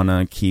probably want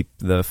to keep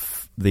the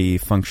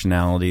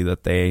functionality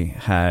that they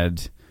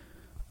had.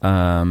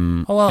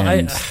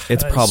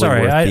 It's probably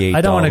worth the $8.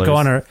 I don't want to go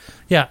on a.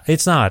 Yeah,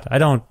 it's not. I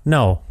don't.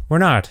 No, we're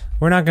not.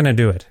 We're not going to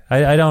do it.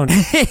 I don't.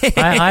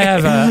 I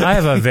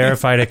have a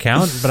verified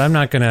account, but I'm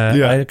not going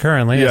to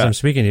currently as I'm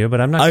speaking to you.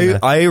 But I'm not.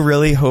 I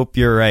really hope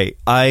you're right.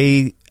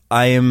 I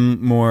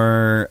am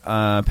more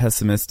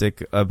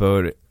pessimistic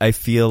about it. I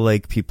feel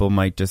like people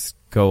might just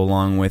go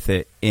along with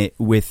it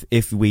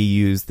if we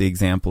use the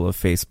example of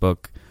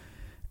Facebook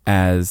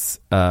as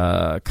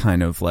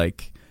kind of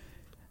like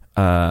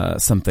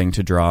something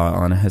to draw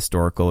on a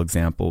historical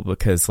example,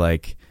 because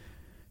like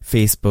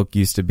Facebook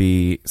used to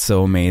be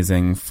so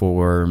amazing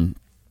for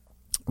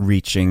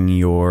reaching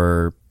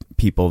your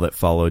people that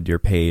followed your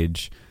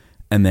page.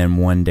 And then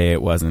one day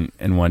it wasn't.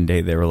 And one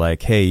day they were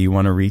like, hey, you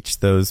want to reach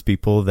those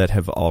people that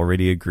have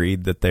already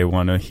agreed that they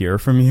want to hear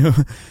from you?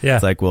 Yeah.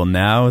 It's like, well,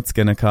 now it's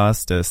going to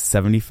cost a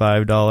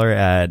 $75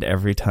 ad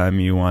every time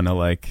you want to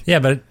like. Yeah,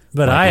 but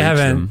I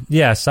haven't. Them.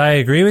 Yes, I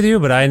agree with you.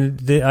 But I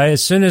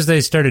as soon as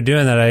they started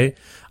doing that,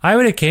 I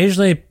would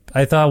occasionally,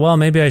 I thought, well,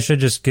 maybe I should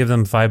just give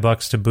them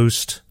 $5 to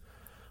boost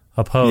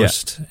a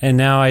post. Yeah. And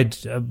now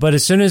but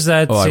as soon as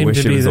that seemed I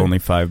wish to be it was only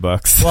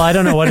 $5. Well, I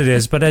don't know what it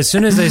is, but as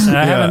soon as they,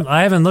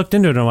 I haven't looked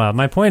into it in a while.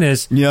 My point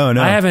is, no.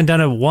 I haven't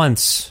done it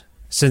once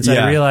since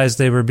I realized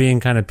they were being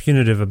kind of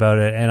punitive about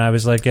it, and I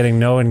was like getting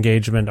no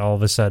engagement all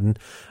of a sudden.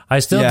 I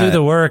still do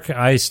the work.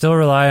 I still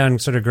rely on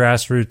sort of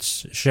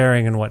grassroots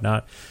sharing and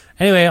whatnot.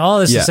 Anyway, all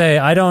this to say,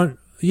 I don't.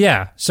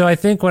 Yeah, so I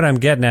think what I'm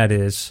getting at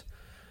is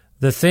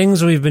the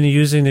things we've been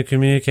using to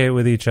communicate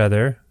with each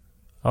other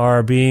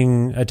are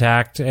being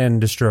attacked and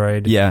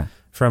destroyed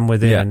from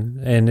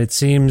within, and it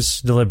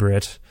seems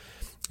deliberate.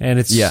 And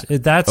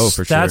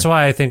that's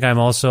why I think I'm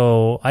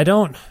also, I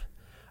don't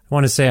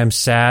want to say I'm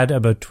sad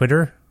about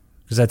Twitter,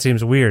 because that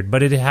seems weird,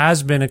 but it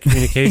has been a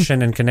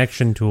communication and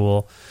connection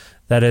tool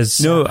that has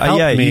helped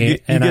me. You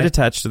get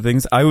attached to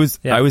things. I was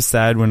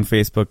sad when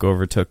Facebook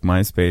overtook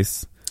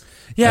MySpace.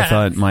 Yeah, I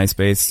thought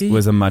MySpace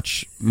was a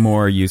much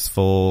more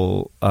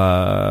useful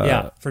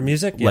for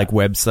music, like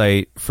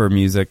website for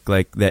music,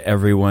 like that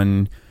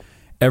everyone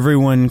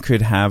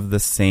could have the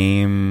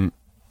same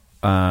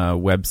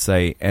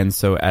website, and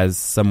so as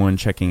someone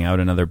checking out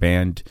another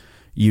band,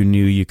 you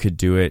knew you could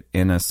do it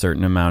in a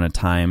certain amount of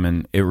time,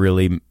 and it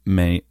really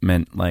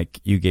meant like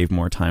you gave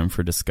more time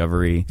for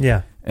discovery.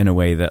 Yeah, in a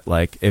way that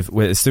like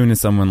as soon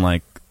as someone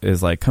like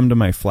is like, come to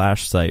my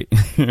Flash site,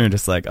 you're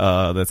just like,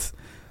 oh, it's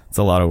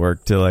a lot of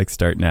work to like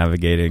start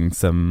navigating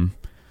some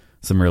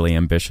really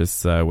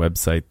ambitious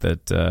website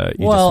that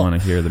you just want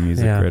to hear the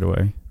music right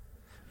away.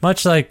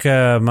 Much like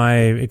my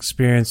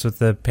experience with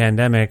the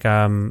pandemic,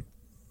 I'm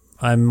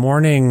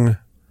mourning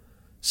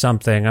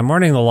something. I'm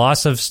mourning the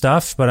loss of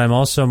stuff, but I'm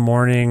also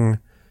mourning,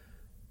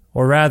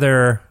 or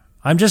rather,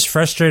 I'm just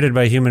frustrated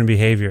by human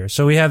behavior.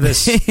 So we have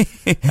this,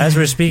 as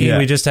we're speaking,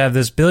 we just have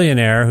this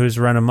billionaire who's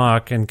run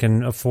amok and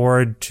can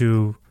afford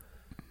to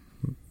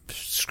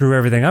screw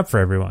everything up for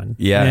everyone.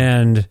 Yeah.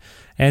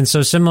 And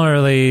so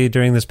similarly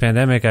during this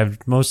pandemic, I've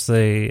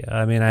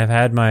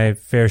had my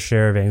fair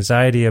share of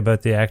anxiety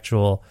about the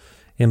actual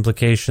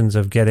implications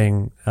of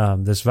getting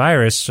this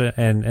virus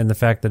and the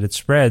fact that it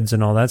spreads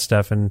and all that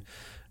stuff. And,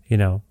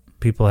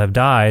 people have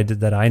died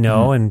that I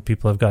know, and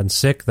people have gotten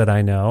sick that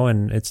I know,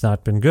 and it's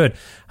not been good.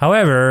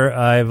 However,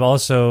 I've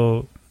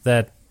also,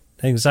 that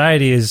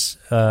anxiety is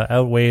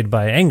outweighed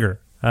by anger,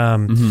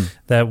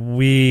 that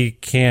we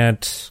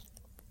can't,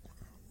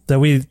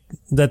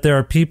 that there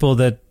are people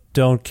that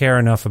don't care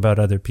enough about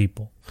other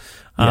people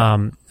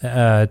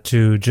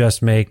to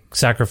just make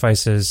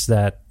sacrifices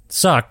that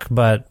suck,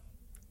 but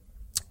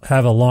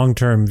have a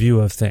long-term view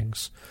of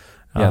things.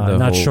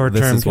 Not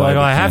short-term. Like,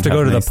 I have to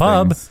go to the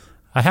pub.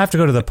 I have to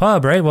go to the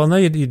pub, right? Well, no,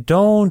 you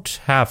don't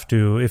have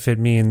to if it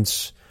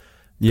means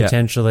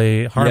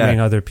potentially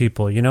harming other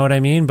people. You know what I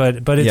mean?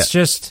 But it's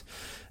just,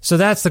 so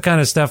that's the kind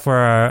of stuff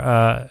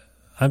where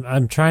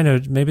I'm trying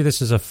to, maybe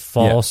this is a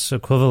false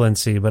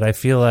equivalency, but I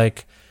feel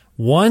like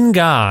one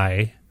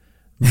guy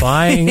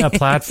buying a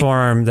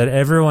platform that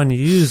everyone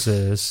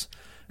uses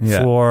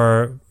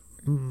for,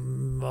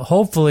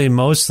 hopefully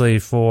mostly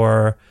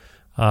for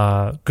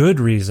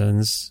good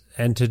reasons,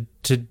 and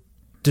to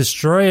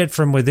destroy it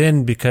from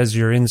within because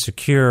you're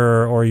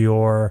insecure or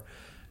you're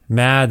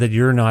mad that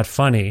you're not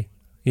funny,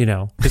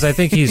 because I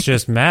think he's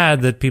just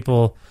mad that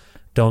people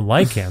don't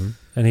like him,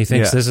 and he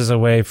thinks this is a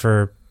way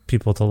for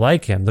people to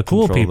like him, the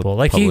cool people.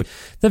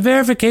 The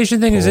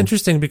verification thing is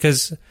interesting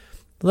because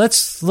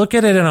let's look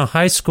at it on a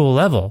high school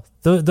level.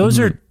 Those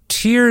are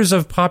tiers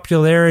of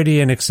popularity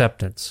and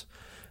acceptance.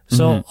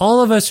 So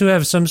all of us who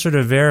have some sort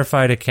of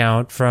verified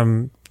account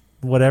from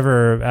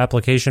whatever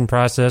application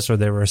process, or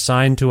they were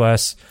assigned to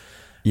us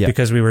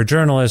because we were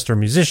journalists or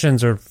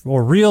musicians or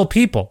real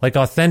people, like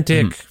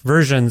authentic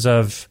versions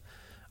of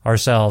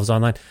ourselves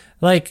online.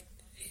 Like,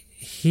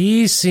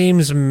 he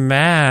seems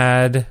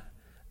mad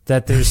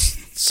that there's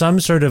some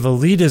sort of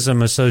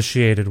elitism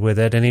associated with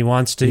it, and he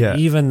wants to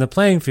even the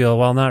playing field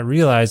while not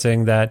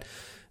realizing that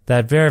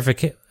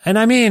verification. And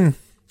I mean,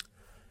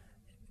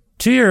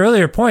 to your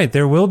earlier point,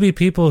 there will be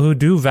people who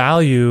do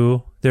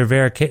value their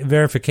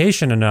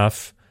verification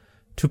enough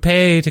to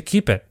pay to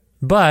keep it.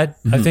 But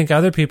I think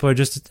other people are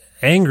just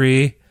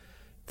angry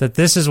that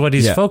this is what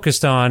he's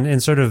focused on in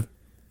sort of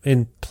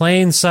in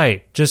plain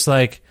sight. Just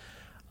like,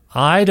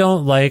 I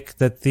don't like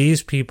that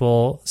these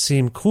people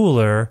seem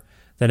cooler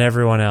than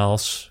everyone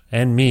else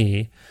and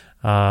me.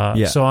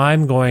 So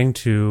I'm going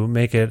to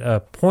make it a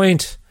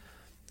point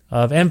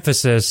of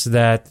emphasis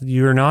that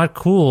you're not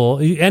cool.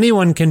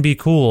 Anyone can be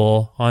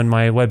cool on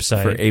my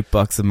website. For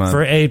 $8 a month.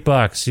 For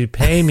 $8. You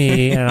pay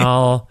me and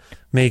I'll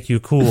make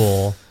you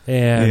cool.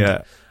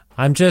 And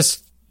I'm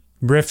just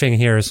riffing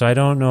here, so I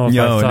don't know if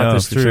I've thought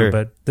this through,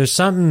 but there's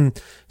something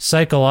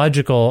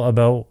psychological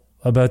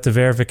about the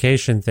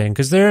verification thing.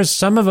 Because there's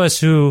some of us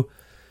who,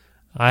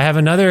 I have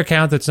another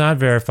account that's not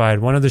verified.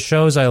 One of the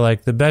shows I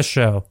like, The Best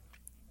Show.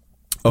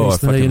 Oh, I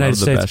fucking love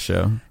The Best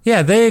Show.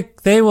 Yeah,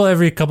 they will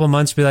every couple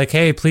months be like,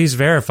 hey, please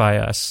verify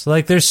us.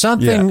 Like, there's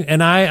something,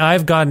 and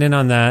I've gotten in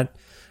on that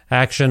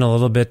action a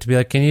little bit to be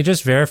like, can you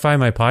just verify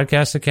my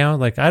podcast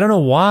account? Like, I don't know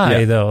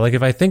why, though. Like,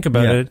 if I think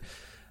about it.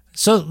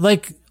 So,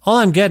 like, all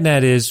I'm getting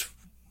at is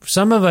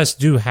some of us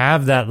do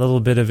have that little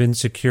bit of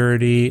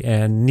insecurity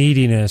and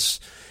neediness,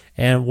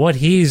 and what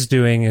he's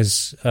doing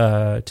is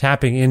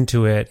tapping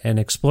into it and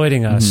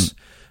exploiting us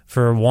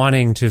for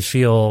wanting to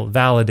feel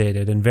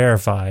validated and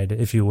verified,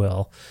 if you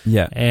will.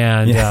 Yeah.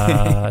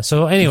 And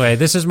so anyway,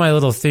 this is my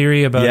little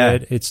theory about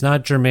it. It's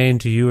not germane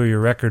to you or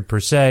your record per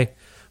se,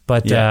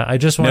 but I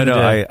just wanted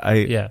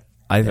I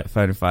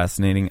find it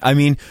fascinating. I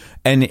mean,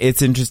 and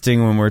it's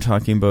interesting when we're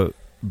talking about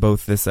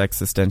both this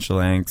existential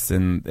angst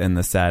and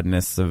the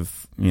sadness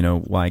of, you know,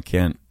 why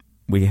can't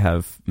we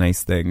have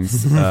nice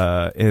things in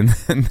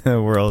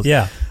the world?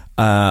 Yeah.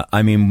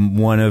 I mean,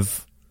 one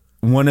of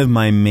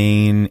my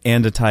main,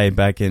 and to tie it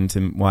back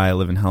into why I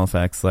live in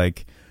Halifax,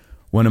 like,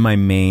 one of my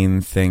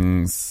main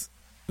things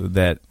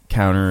that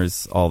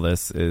counters all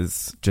this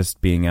is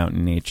just being out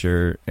in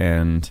nature.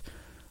 And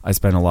I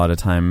spend a lot of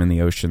time in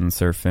the ocean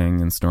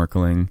surfing and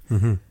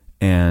snorkeling.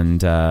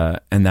 And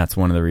that's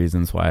one of the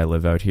reasons why I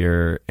live out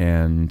here.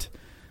 And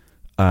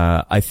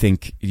I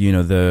think, you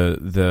know,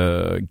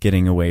 the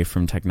getting away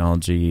from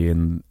technology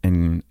and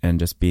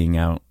just being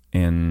out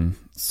and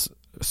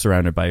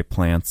surrounded by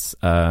plants,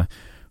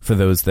 for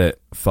those that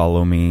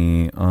follow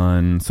me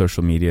on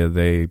social media,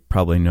 they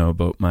probably know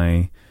about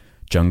my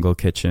jungle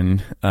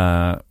kitchen,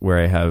 where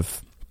I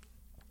have,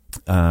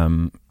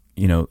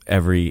 you know,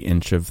 every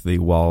inch of the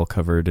wall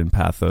covered in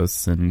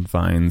pothos and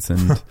vines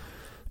and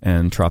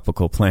and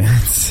tropical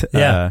plants.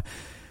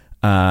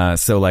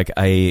 So like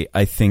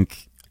I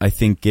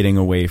think getting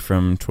away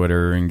from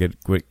Twitter and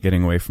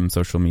getting away from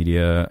social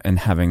media and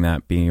having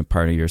that being a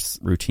part of your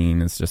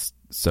routine is just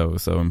so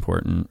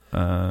important.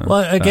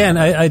 Well, again,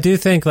 I do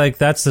think like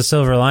that's the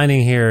silver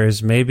lining here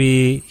is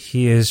maybe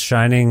he is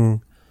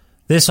shining.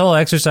 This whole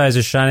exercise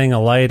is shining a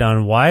light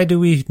on why do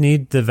we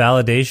need the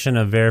validation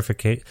of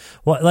verification?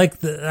 Well,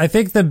 like I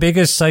think the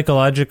biggest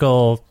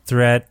psychological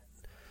threat,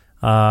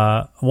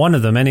 one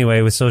of them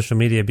anyway, with social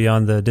media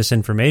beyond the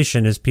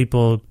disinformation is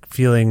people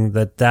feeling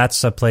that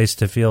that's a place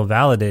to feel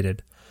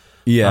validated.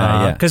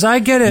 Because I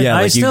get it.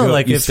 I still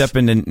like you step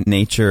into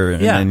nature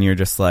and then you're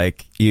just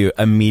like, you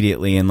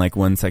immediately in like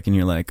 1 second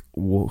you're like,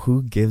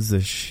 who gives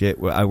a shit?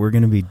 We're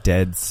gonna be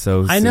dead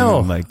so soon. I know.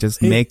 Like,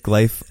 just make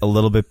life a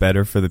little bit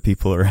better for the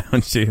people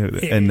around you,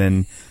 and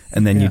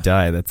then you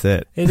die. That's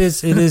it. It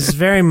is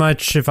very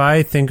much. If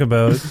I think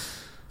about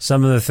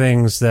some of the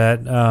things that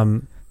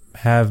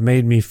have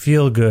made me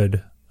feel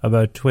good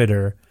about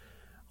Twitter,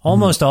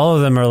 almost all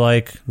of them are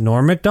like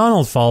Norm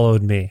Macdonald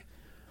followed me.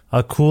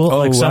 A cool,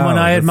 someone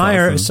I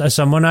admire, awesome.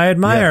 Someone I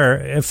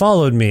admire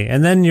followed me.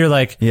 And then you're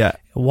like,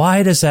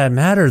 why does that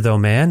matter though,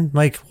 man?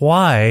 Like,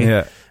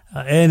 why?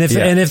 And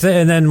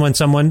then when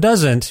someone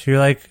doesn't, you're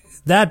like,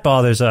 that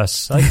bothers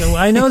us. Like,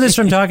 I know this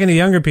from talking to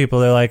younger people.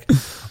 They're like,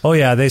 oh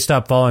yeah, they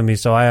stopped following me,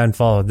 so I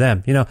unfollowed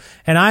them, you know?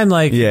 And I'm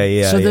like,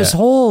 this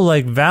whole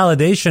like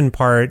validation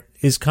part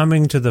is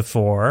coming to the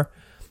fore,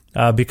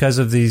 because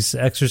of these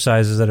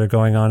exercises that are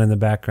going on in the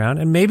background.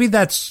 And maybe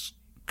that's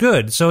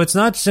good. So it's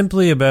not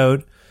simply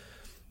about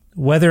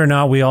whether or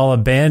not we all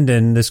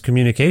abandon this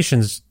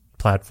communications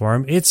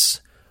platform. It's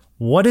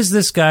what is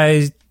this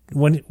guy,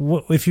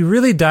 if you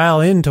really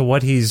dial into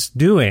what he's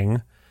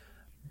doing,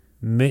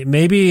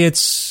 maybe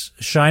it's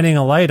shining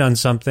a light on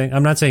something.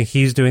 I'm not saying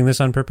he's doing this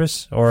on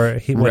purpose or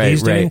what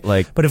he's doing,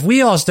 but if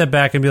we all step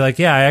back and be like,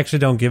 yeah, I actually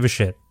don't give a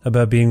shit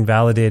about being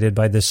validated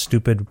by this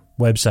stupid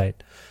website.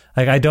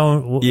 Like, I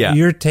don't... Yeah.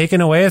 You're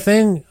taking away a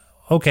thing?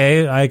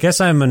 Okay, I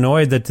guess I'm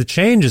annoyed that the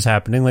change is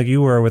happening, like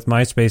you were with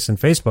MySpace and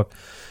Facebook.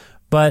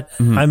 But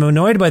I'm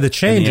annoyed by the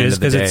changes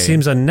because it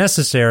seems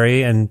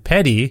unnecessary and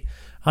petty.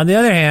 On the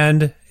other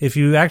hand, if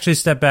you actually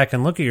step back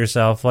and look at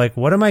yourself, like,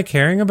 what am I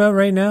caring about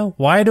right now?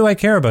 Why do I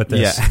care about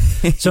this?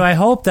 Yeah. So I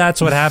hope that's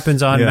what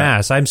happens en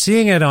masse. I'm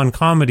seeing it on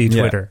comedy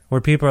Twitter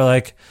where people are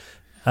like,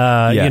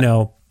 you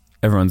know...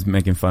 Everyone's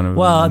making fun of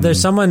Well, them.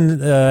 there's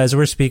someone, as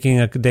we're speaking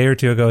a day or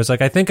two ago, is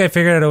like, I think I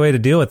figured out a way to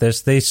deal with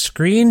this. They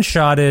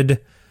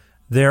screenshotted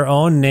their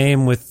own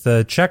name with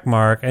the check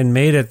mark and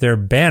made it their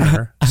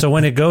banner. So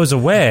when it goes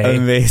away,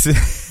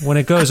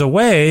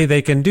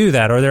 they can do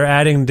that. Or they're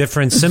adding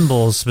different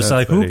symbols. It's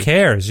like, who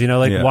cares? You know,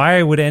 like,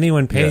 why would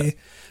anyone pay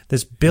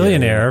this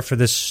billionaire for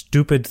this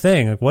stupid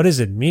thing? Like, what does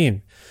it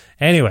mean?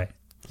 Anyway,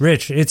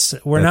 Rich,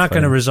 we're not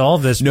going to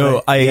resolve this.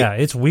 No,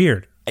 it's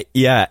weird.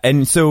 Yeah,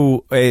 and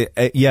so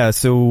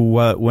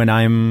when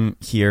I'm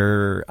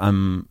here,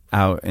 I'm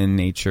out in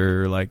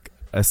nature, like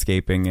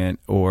escaping it,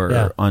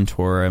 or on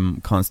tour, I'm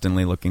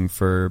constantly looking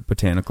for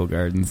botanical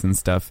gardens and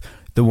stuff.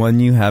 The one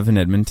you have in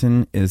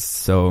Edmonton is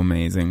so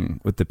amazing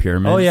with the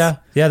pyramids. Oh yeah,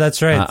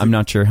 that's right. I'm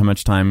not sure how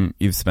much time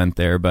you've spent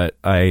there, but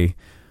I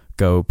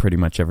go pretty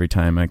much every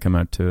time I come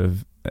out to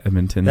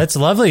Edmonton. That's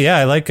lovely. Yeah,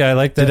 I like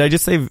that.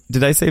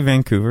 Did I say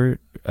Vancouver?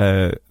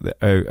 I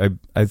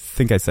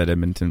think I said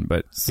Edmonton,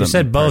 but you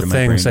said both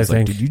things. I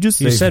think did you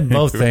just? You said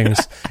both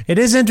things. It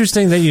is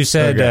interesting that you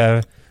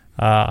said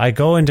I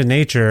go into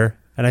nature,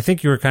 and I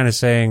think you were kind of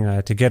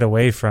saying to get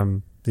away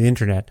from the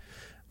internet.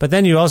 But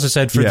then you also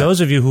said, for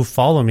those of you who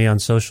follow me on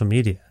social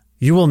media,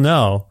 you will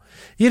know.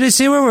 You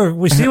see where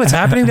we see what's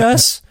happening to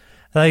us.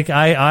 Like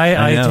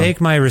I take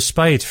my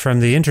respite from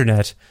the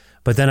internet.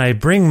 But then I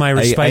bring my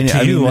respite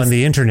to you on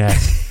the internet.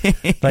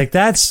 Like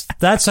that's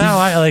how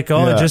I like.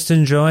 Just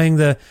enjoying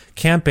the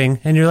camping,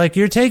 and you're like,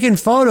 you're taking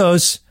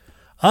photos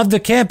of the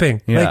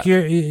camping. Yeah. Like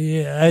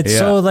it's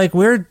so like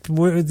we're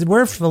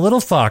a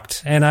little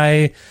fucked. And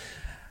I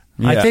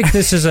think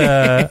this is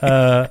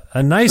a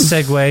nice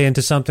segue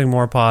into something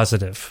more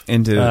positive,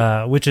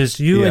 which is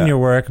you and your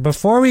work.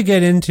 Before we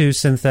get into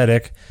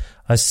Synthetic,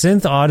 a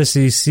Synth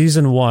Odyssey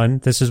Season 1.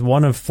 This is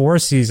one of 4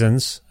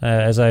 seasons,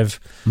 as I've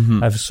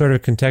sort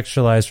of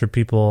contextualized for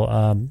people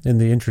in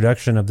the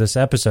introduction of this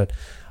episode.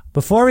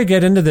 Before we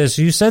get into this,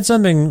 you said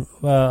something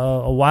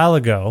a while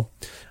ago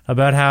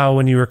about how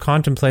when you were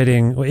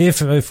contemplating,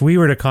 if we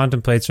were to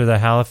contemplate sort of the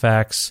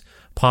Halifax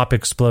pop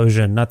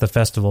explosion, not the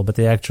festival, but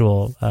the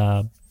actual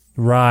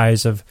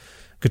rise of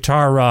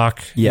guitar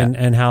rock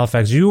in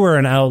Halifax, you were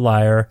an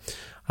outlier.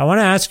 I want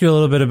to ask you a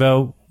little bit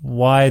about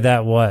why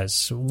that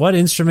was. What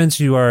instruments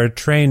you are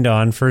trained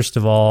on, first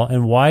of all,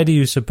 and why do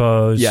you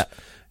suppose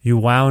you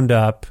wound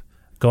up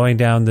going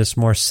down this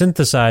more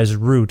synthesized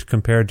route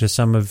compared to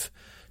some of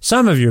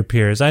your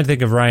peers? I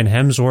think of Ryan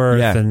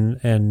Hemsworth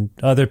and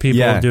other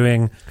people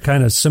doing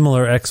kind of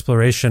similar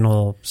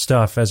explorational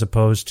stuff as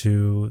opposed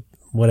to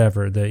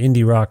whatever, the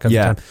indie rock of the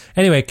time.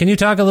 Anyway, can you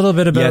talk a little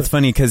bit about... Yeah, it's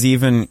funny because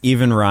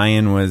even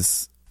Ryan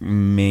was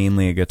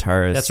mainly a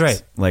guitarist. That's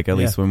right. Like at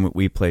least when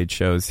we played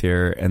shows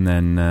here, and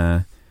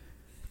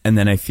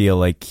then I feel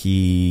like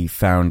he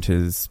found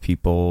his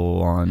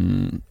people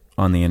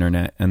on the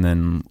internet, and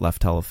then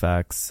left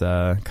Halifax,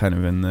 kind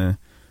of in the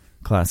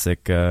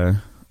classic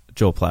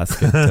Joel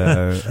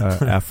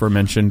Plaskett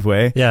aforementioned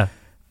way. Yeah.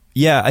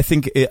 I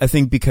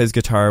think because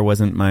guitar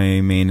wasn't my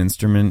main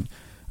instrument,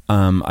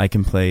 I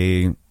can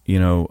play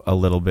a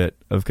little bit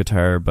of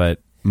guitar, but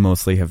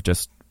mostly have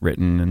just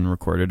written and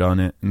recorded on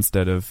it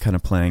instead of kind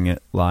of playing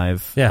it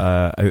live.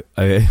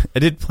 I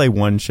did play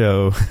one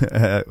show,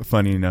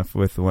 funny enough,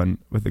 with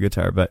the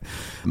guitar, but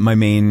my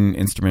main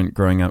instrument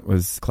growing up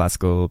was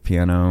classical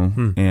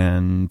piano,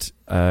 and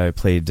I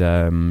played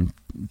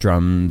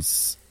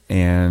drums,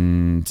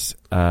 and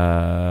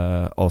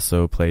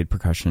also played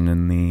percussion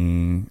in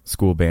the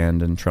school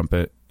band and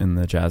trumpet in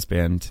the jazz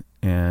band,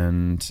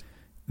 and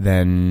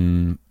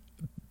then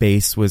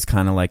bass was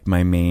kind of like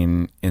my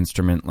main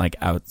instrument, like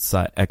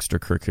outside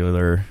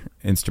extracurricular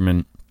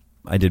instrument.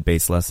 I did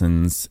bass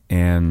lessons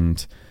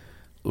and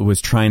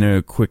was trying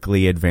to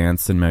quickly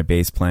advance in my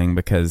bass playing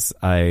because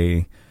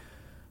I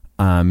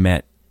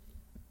met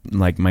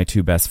like my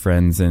 2 best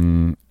friends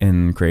in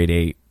grade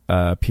 8,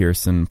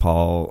 Pierce and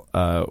Paul,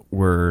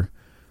 were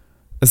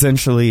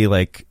essentially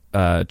like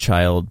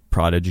child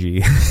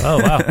prodigy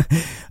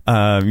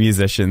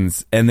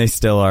musicians, and they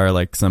still are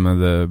like some of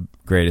the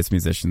greatest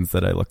musicians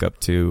that I look up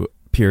to.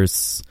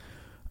 Pierce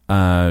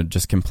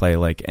just can play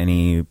like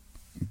any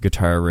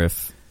guitar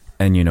riff,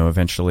 and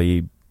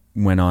eventually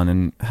went on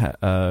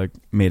and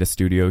made a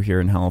studio here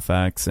in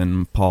Halifax.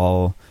 And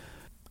Paul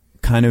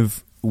kind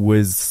of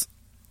was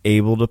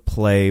able to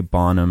play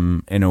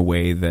Bonham in a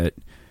way that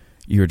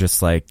you're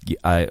just like,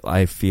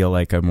 I feel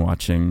like I'm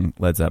watching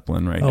Led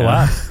Zeppelin right now.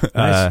 Wow.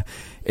 Nice.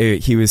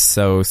 He was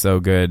so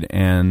good,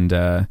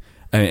 and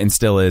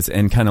still is,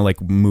 and kind of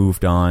like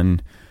moved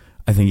on.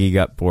 I think he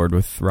got bored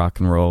with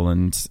rock and roll,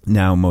 and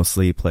now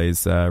mostly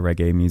plays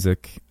reggae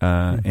music.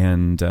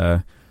 And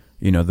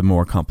the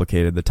more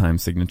complicated the time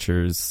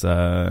signatures,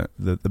 the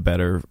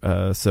better.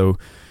 So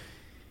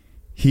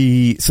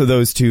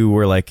those two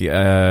were like,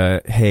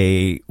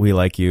 hey, we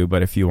like you,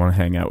 but if you want to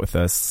hang out with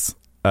us,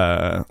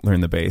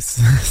 learn the bass.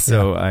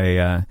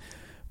 So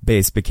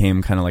bass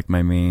became kind of like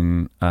my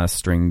main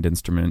stringed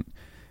instrument.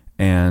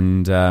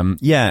 And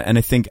and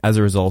I think as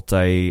a result,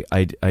 I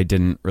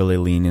didn't really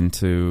lean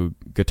into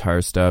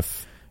guitar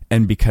stuff.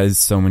 And because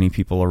so many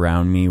people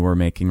around me were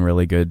making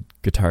really good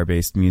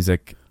guitar-based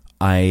music,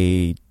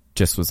 I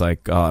just was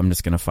like, oh, I'm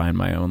just going to find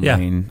my own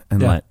lane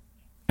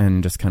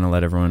and just kind of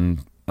let everyone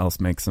else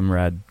make some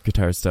rad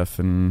guitar stuff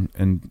and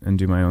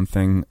do my own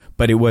thing.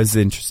 But it was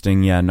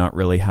interesting, not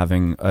really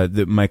having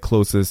my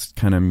closest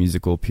kind of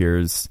musical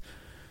peers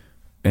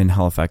in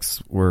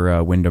Halifax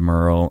were Wyndham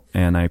Earle,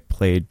 and I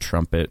played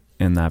trumpet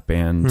in that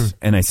band,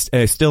 and I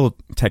still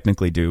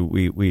technically do.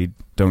 We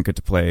don't get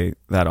to play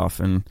that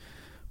often,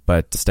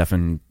 but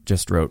Stefan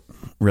just wrote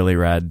really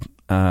rad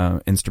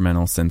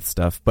instrumental synth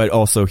stuff. But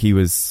also he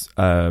was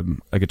a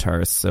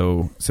guitarist,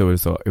 so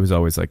it was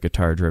always like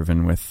guitar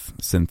driven with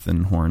synth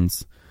and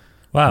horns.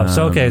 Wow.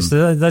 So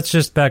let's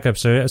just back up.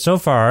 So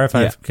far, if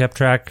I've kept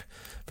track.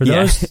 For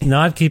those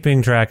not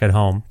keeping track at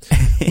home,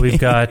 we've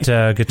got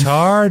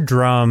guitar,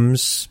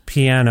 drums,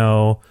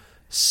 piano,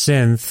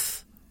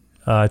 synth,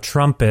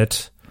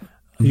 trumpet.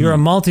 You're a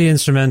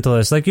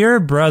multi-instrumentalist. Like your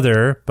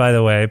brother, by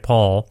the way,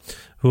 Paul,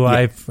 who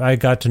I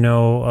got to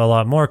know a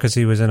lot more because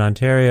he was in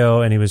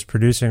Ontario and he was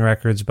producing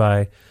records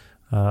by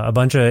a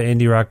bunch of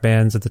indie rock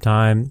bands at the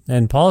time.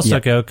 And Paul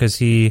stuck out because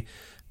he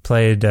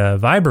played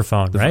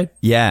vibraphone, right?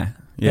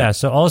 Yeah.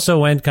 So also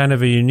went kind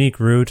of a unique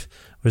route.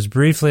 Was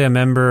briefly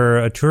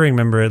a touring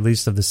member at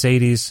least of the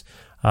Sadies,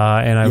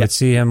 and I would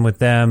see him with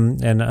them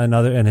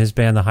and his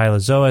band, the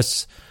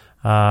Hylozoists,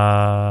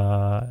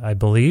 I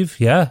believe.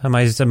 Yeah, am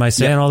I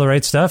saying all the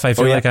right stuff? I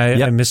feel like I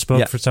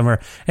misspoke for somewhere.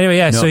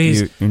 Anyway, so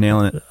you're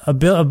nailing it. A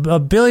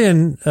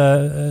billion.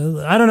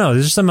 I don't know.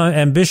 There's some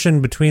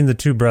ambition between the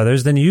two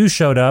brothers. Then you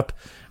showed up.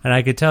 And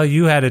I could tell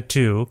you had it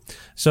too.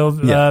 So,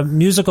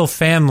 musical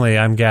family,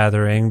 I'm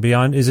gathering.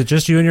 Beyond, is it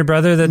just you and your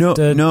brother that?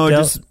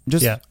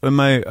 Just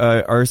my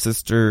our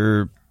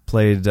sister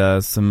played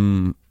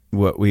some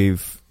what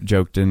we've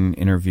joked in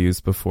interviews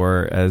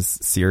before as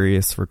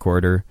serious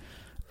recorder.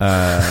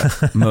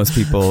 Most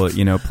people,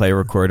 play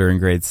recorder in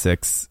grade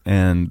 6,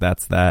 and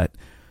that's that.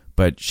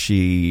 But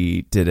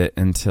she did it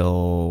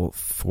until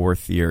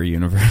 4th year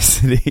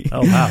university.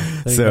 Oh wow!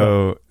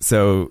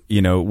 So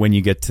when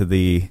you get to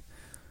the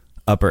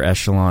upper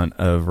echelon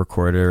of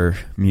recorder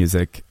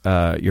music,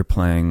 you're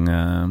playing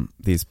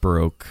these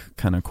Baroque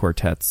kind of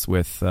quartets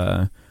with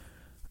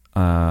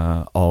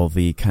all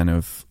the kind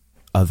of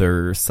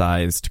other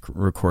sized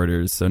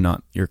recorders, so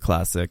not your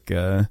classic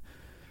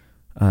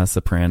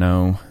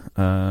soprano.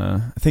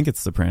 I think it's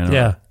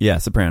soprano. Yeah,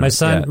 soprano.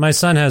 My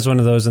son has one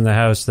of those in the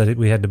house that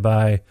we had to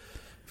buy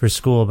for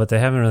school, but they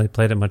haven't really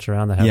played it much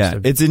around the house. Yeah,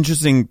 it's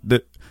interesting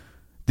that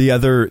the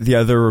other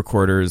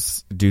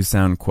recorders do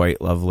sound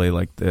quite lovely,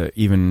 like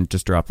even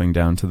just dropping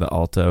down to the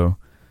alto.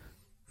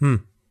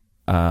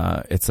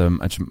 It's a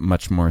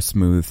much more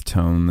smooth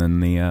tone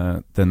than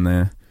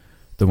the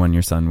one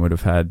your son would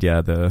have had.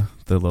 Yeah, the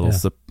little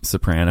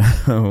soprano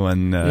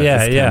one.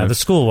 The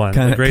school one,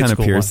 the grade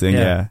school piercing.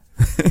 One.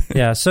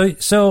 Yeah. So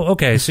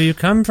okay. So you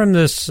come from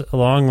this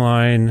long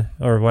line,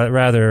 or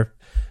rather,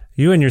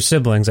 you and your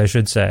siblings, I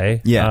should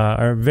say,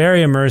 are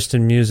very immersed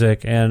in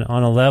music, and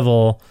on a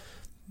level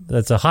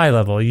that's a high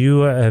level.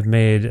 You have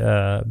made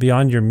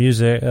beyond your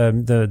music,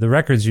 the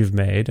records you've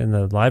made and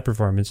the live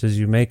performances.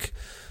 You make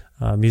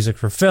music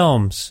for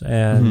films,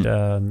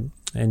 and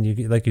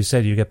you, like you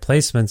said, you get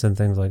placements and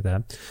things like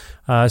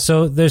that.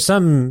 So there's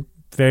something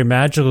very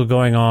magical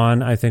going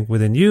on, I think,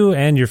 within you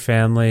and your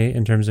family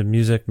in terms of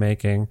music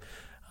making.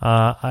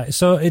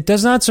 So it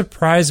does not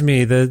surprise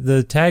me,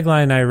 the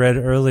tagline I read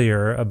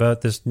earlier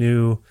about this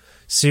new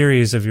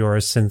series of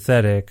yours,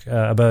 Synthetic,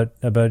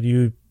 about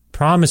you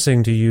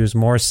promising to use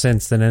more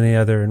synths than any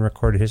other in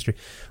recorded history.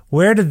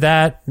 Where did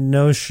that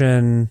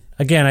notion,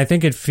 again, I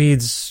think it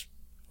feeds,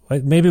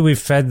 maybe we've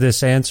fed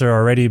this answer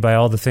already by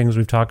all the things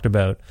we've talked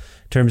about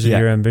in terms of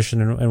your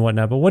ambition and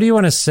whatnot, but what do you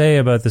want to say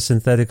about the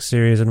Synthetic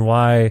series and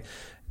why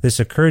this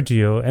occurred to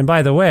you? And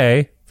by the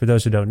way, for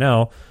those who don't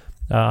know,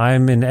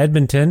 I'm in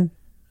Edmonton,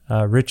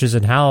 Rich is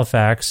in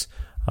Halifax.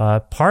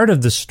 Part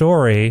of the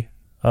story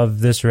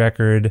of this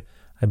record,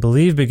 I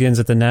believe, begins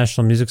at the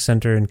National Music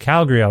Centre in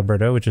Calgary,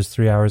 Alberta, which is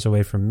 3 hours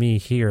away from me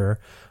here.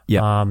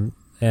 And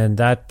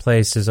that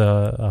place is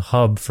a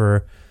hub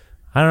for,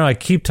 I don't know, I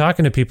keep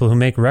talking to people who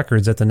make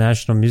records at the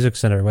National Music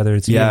Centre, whether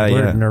it's Ian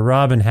Burton or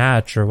Robin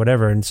Hatch or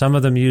whatever, and some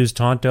of them use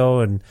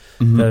Tonto and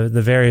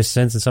the various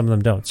synths, and some of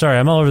them don't. Sorry,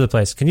 I'm all over the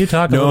place. Can you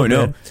talk a little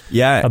bit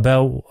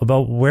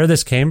about where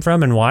this came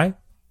from and why?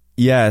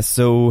 Yeah,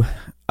 so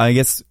I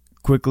guess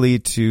quickly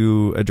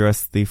to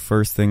address the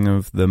first thing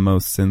of the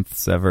most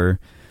synths ever,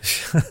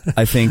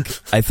 I think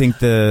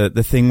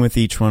the thing with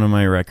each one of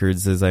my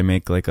records is I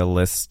make like a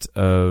list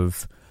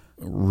of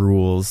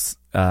rules,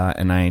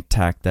 and I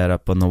tack that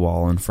up on the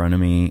wall in front of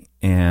me,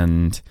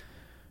 and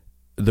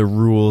the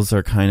rules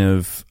are kind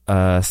of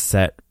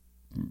set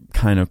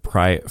kind of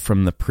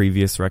from the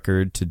previous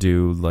record to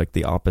do like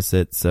the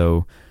opposite.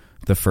 So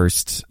the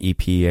first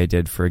EP I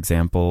did, for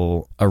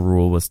example, a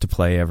rule was to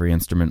play every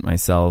instrument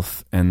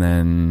myself, and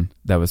then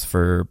that was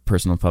for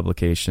personal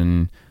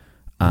publication.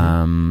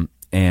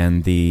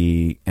 And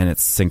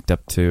it's synced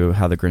up to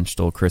How the Grinch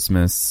Stole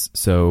Christmas.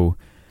 So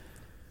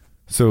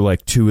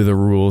like two of the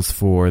rules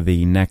for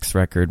the next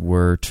record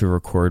were to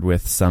record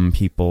with some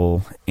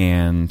people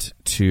and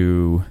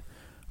to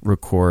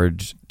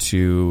record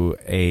to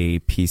a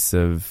piece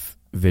of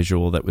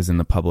visual that was in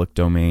the public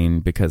domain,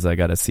 because I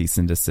got a cease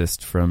and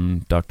desist from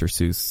Dr.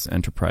 Seuss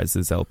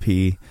Enterprises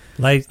LP.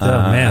 Like,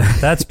 man,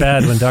 that's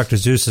bad when Dr.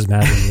 Seuss is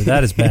mad at you.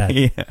 That is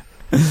bad.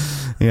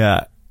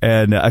 Yeah.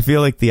 And I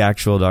feel like the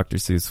actual Dr.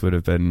 Seuss would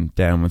have been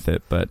down with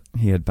it, but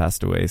he had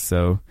passed away.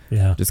 So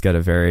just got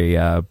a very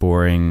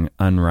boring,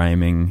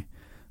 unrhyming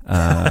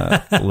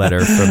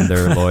letter from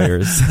their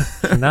lawyers.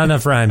 Not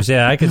enough rhymes.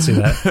 Yeah, I can see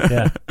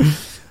that.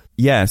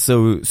 Yeah.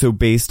 So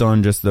based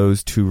on just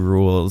those two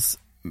rules,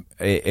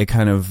 it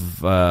kind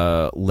of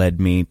led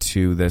me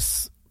to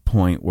this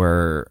point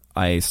where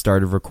I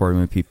started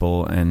recording with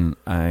people, and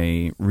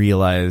I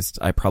realized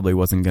I probably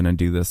wasn't going to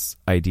do this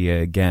idea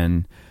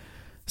again.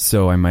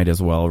 So I might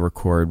as well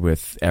record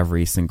with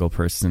every single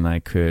person I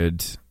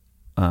could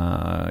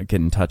get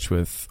in touch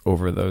with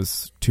over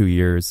those 2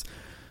 years.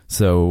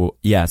 So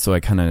so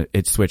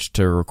it switched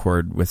to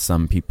record with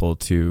some people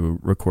to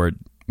record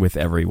with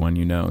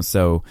everyone,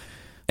 So,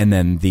 and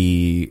then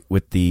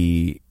with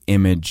the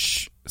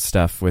image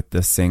stuff with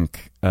the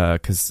sync,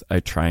 because I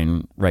try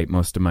and write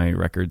most of my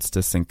records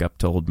to sync up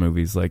to old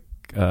movies, like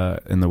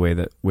in the way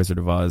that Wizard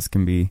of Oz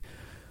can be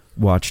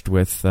watched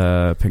with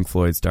Pink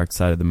Floyd's Dark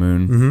Side of the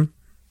Moon. Mm-hmm.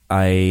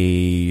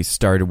 I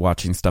started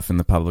watching stuff in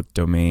the public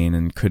domain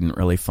and couldn't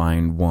really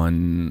find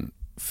one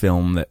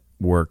film that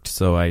worked,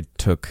 so I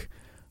took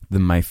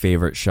my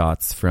favorite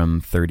shots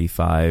from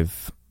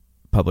 35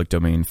 public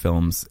domain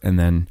films and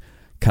then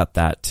cut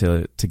that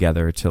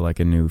together to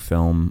like a new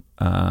film,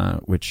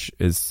 which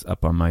is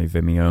up on my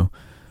Vimeo,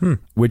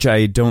 which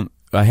I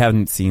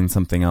haven't seen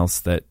something else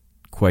that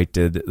quite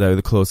did.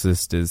 The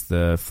closest is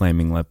the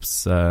Flaming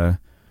Lips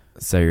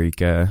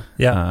Sairika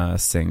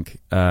sync.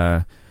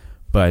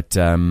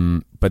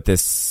 But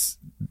this,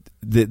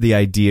 the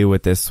idea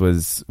with this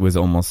was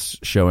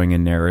almost showing a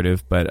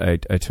narrative, but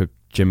I took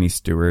Jimmy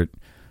Stewart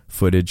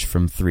footage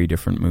from 3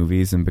 different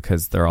movies, and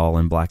because they're all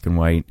in black and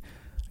white,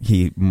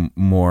 he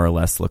more or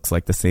less looks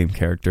like the same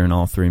character in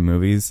all 3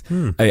 movies.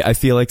 I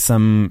feel like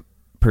some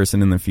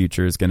person in the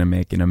future is going to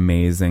make an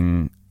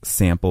amazing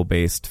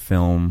sample-based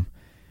film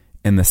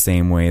in the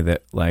same way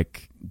that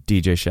like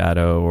DJ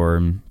Shadow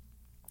or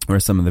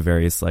some of the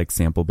various like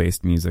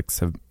sample-based musics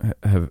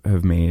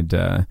have made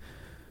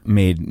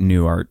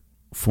new art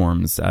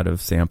forms out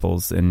of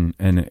samples,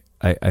 and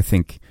I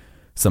think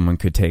someone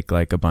could take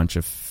like a bunch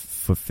of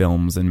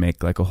films and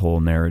make like a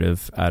whole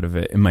narrative out of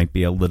it. It might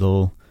be a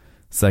little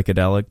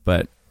psychedelic,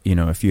 but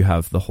if you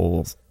have the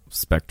whole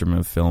spectrum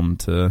of film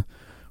to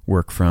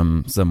work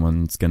from,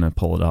 someone's gonna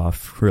pull it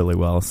off really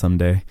well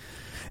someday.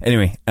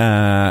 Anyway,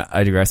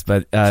 I digress.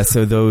 But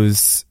so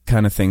those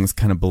kind of things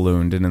kind of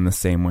ballooned, and in the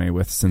same way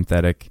with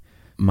synthetic,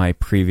 my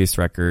previous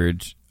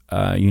record,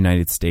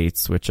 United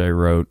States, which I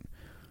wrote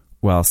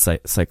while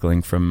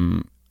cycling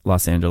from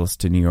Los Angeles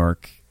to New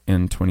York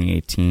in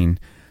 2018,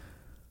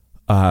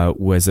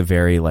 was a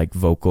very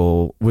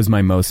was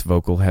my most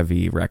vocal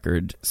heavy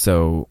record.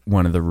 So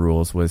one of the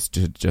rules was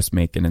to just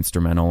make an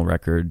instrumental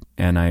record,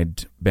 and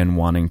I'd been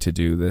wanting to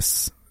do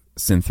this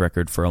synth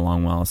record for a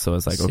long while. So I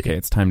was like, okay,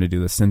 it's time to do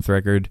the synth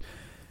record.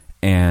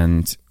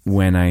 And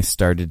when I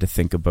started to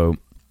think about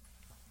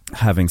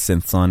having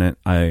synths on it,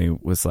 I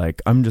was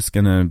like, I'm just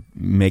gonna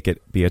make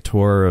it be a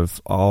tour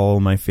of all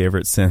my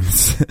favorite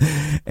synths.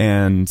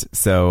 And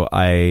so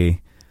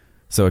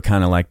it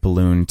kind of like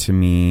ballooned to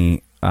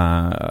me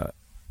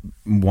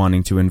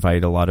wanting to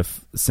invite a lot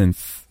of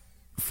synth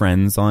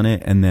friends on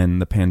it, and then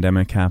the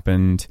pandemic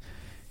happened,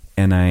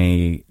 and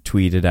I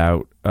tweeted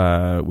out,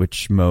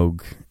 which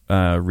Moog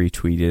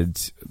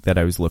retweeted, that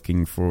I was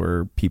looking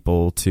for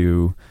people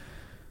to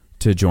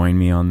join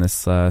me on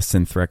this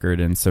synth record.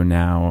 And so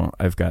now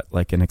I've got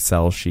like an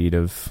Excel sheet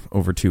of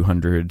over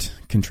 200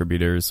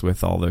 contributors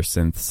with all their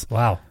synths.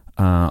 Wow.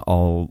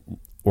 All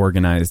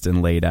organized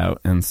and laid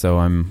out. And so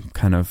I'm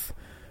kind of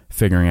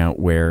figuring out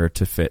where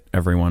to fit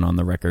everyone on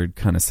the record,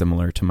 kind of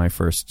similar to my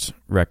first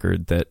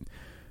record that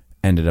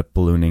ended up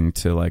ballooning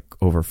to like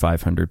over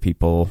 500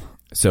 people.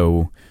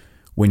 So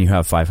when you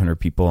have 500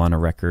 people on a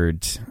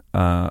record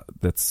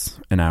that's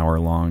an hour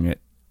long, it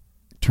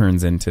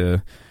turns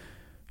into,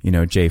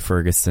 Jay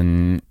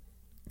Ferguson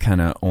kind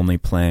of only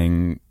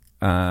playing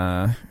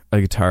a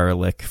guitar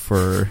lick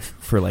for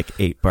like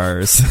 8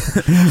 bars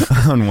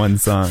on one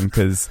song,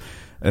 because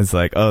it's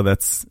like, oh,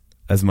 that's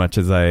as much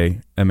as I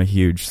am a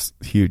huge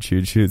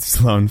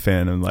Sloan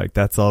fan, I'm like,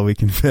 that's all we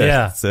can fit.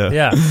 Yeah. So,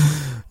 yeah.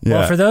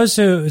 Well, for those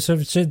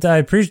I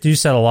appreciate you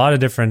said a lot of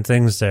different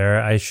things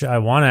there. I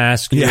want to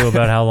ask you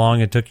about how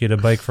long it took you to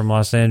bike from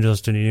Los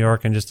Angeles to New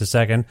York in just a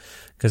second,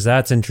 because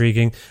that's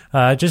intriguing.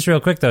 Just real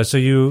quick though, so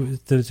you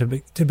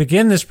to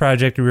begin this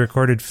project, you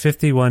recorded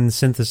 51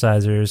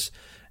 synthesizers,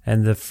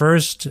 and the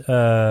first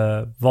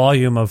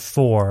volume of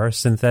 4,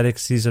 Synthetic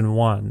Season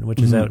 1,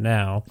 which is out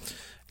now,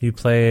 you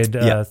played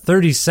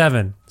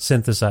 37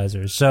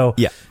 synthesizers. So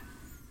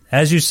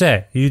as you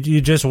say,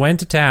 you just went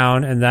to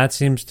town, and that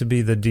seems to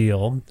be the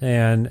deal.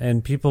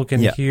 And people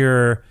can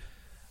hear,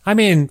 I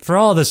mean, for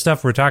all the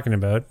stuff we're talking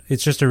about,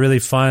 it's just a really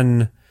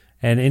fun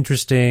and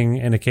interesting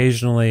and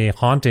occasionally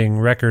haunting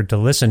record to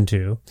listen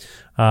to.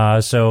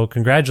 So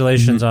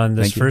congratulations on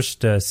this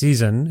first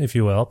season, if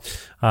you will.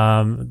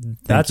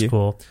 That's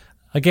cool.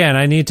 Again,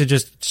 I need to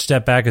just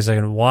step back a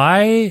second.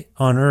 Why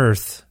on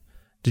earth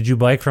did you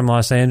bike from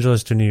Los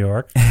Angeles to New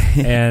York?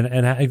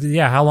 and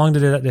how long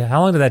did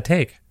that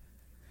take?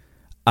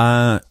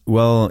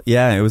 Well,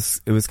 yeah, it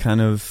was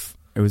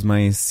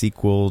my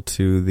sequel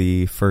to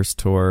the first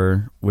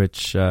tour,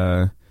 which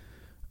where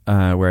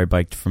I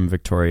biked from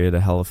Victoria to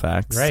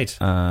Halifax. Right.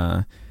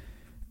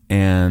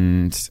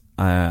 And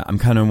I'm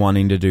kind of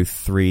wanting to do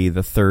 3.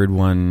 The third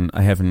one,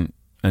 I haven't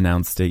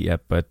announced it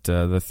yet, but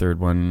the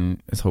third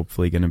one is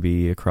hopefully going to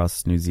be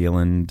across New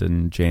Zealand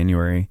in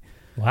January.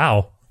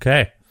 Wow.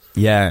 Okay.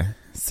 Yeah.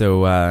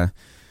 So, I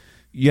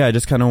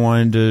just kind of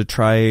wanted to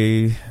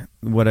try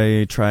what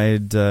I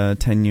tried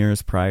 10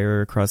 years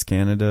prior across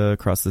Canada,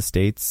 across the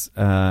States,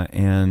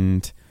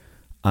 and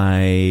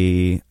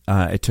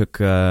it took,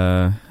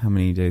 how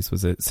many days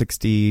was it?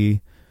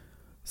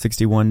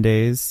 61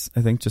 days,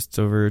 I think, just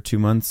over 2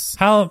 months.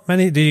 How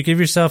many, do you give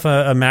yourself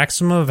a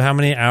maximum of how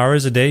many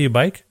hours a day you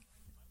bike?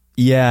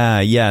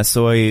 Yeah.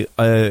 So it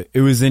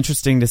was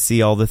interesting to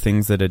see all the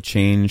things that had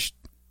changed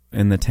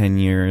in the 10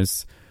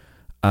 years.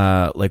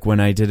 Like when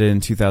I did it in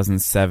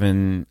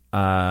 2007,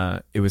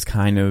 it was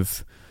kind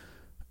of,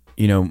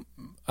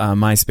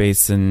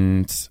 MySpace,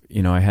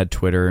 and I had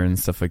Twitter and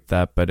stuff like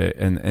that, but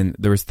and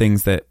there was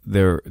things that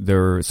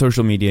their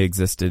social media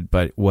existed,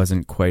 but it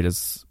wasn't quite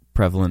as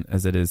prevalent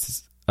as it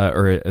is,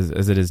 or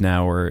as it is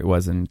now, or it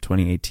was in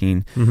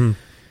 2018. Mm-hmm.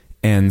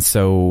 And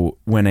so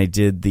when I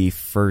did the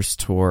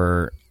first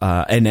tour,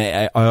 and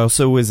I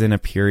also was in a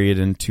period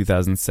in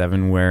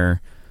 2007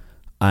 where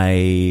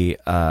I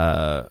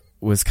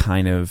was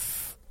kind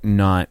of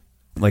not,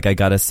 like, I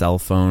got a cell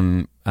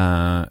phone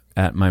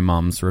at my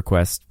mom's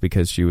request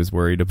because she was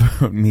worried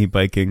about me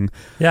biking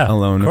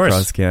alone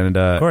across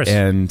Canada. Of course.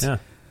 And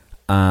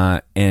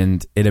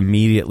it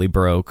immediately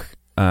broke.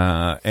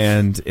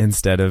 And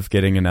instead of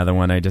getting another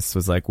one, I just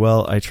was like,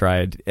 well, I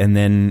tried. And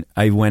then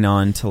I went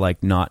on to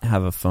like not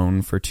have a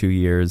phone for 2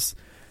 years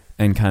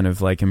and kind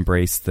of like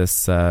embrace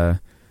this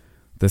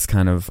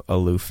kind of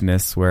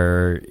aloofness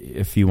where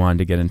if you wanted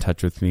to get in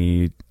touch with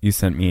me, you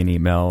sent me an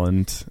email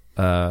and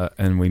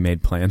we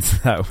made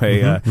plans that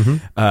way.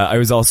 I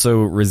was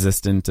also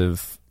resistant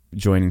of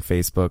joining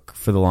Facebook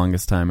for the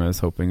longest time. I was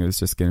hoping it was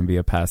just going to be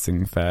a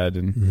passing fad,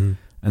 and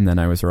then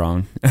I was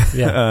wrong.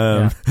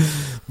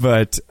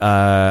 But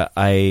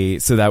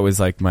so that was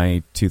like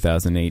my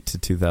 2008 to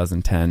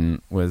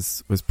 2010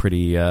 was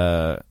pretty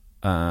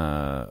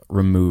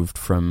removed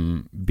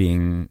from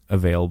being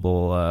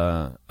available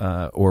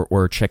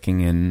or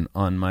checking in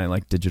on my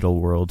like digital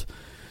world.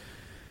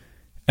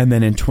 And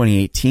then in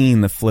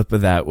 2018, the flip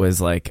of that was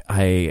like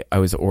I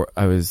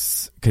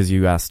was because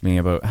you asked me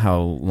about how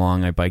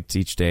long I biked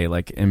each day.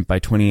 Like, and by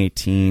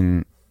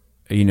 2018,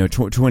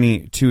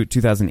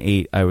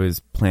 2008, I was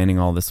planning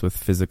all this with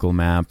physical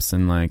maps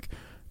and like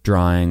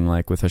drawing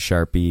like with a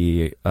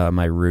Sharpie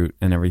my route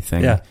and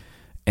everything. Yeah.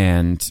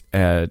 And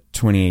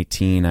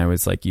 2018, I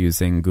was like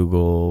using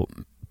Google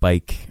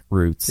Bike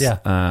routes.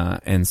 Yeah.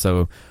 And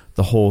so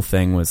the whole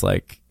thing was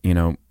like,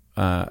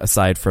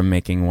 aside from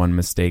making one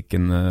mistake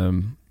in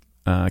the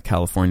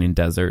Californian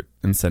desert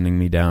and sending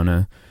me down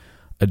a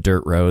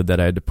dirt road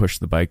that I had to push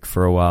the bike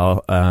for a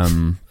while,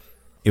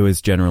 it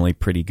was generally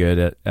pretty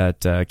good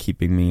at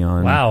keeping me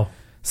on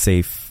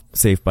safe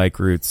bike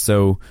routes.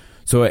 So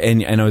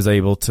and I was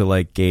able to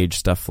like gauge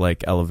stuff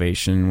like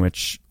elevation,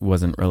 which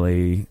wasn't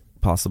really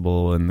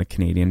possible in the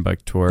Canadian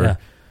bike tour.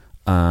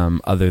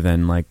 Other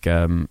than like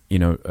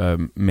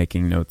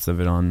making notes of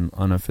it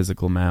on a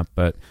physical map.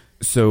 But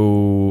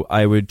so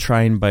I would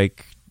try and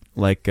bike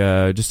like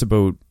just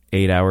about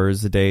 8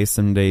 hours a day.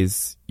 Some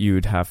days you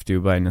would have to,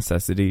 by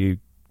necessity,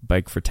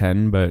 bike for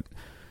 10, but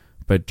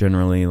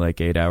generally like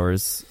 8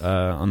 hours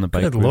on the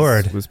bike. Good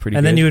Lord. Was pretty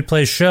and good. Then you would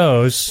play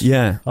shows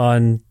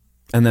on...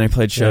 And then I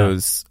played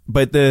shows.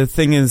 But the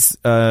thing is,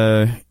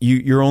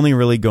 you're only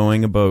really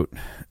going about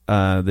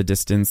the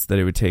distance that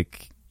it would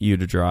take you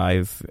to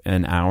drive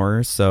an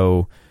hour.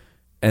 So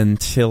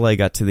until I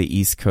got to the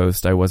East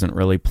Coast, I wasn't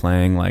really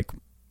playing like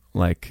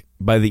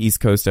by the East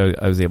Coast,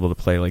 I was able to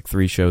play like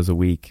 3 shows a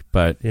week.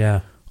 But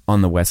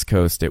on the West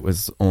Coast, it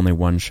was only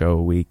 1 show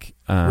a week.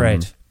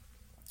 Right.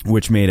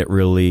 which made it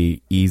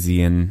really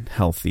easy and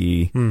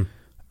healthy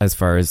as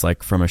far as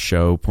like from a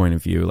show point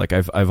of view. Like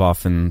I've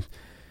often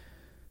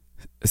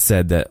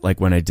said that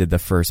like when I did the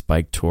first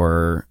bike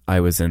tour, I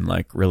was in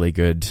like really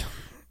good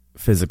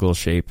physical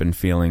shape and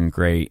feeling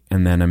great,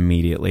 and then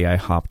immediately I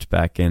hopped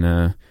back in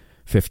a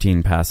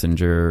 15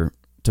 passenger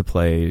to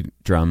play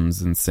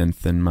drums and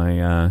synth in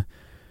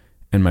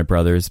my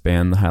brother's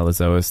band, the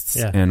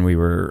Hylozoists, and we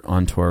were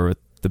on tour with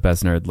the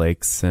Besnard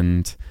Lakes,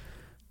 and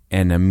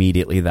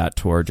immediately that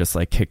tour just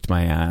like kicked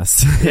my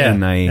ass.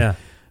 And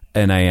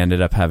I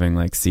ended up having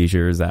like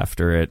seizures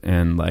after it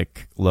and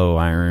like low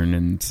iron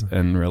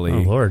and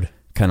really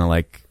kind of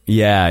like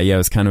it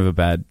was kind of a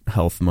bad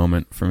health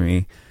moment for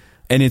me.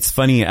 And it's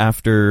funny,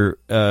 after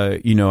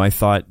I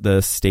thought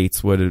the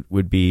States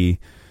would be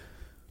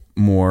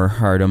more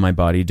hard on my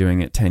body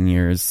doing it 10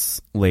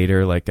 years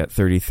later, like at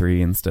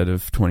 33 instead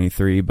of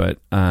 23, but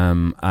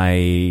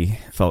I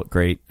felt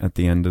great at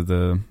the end of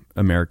the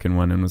American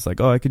one and was like,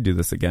 I could do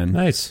this again.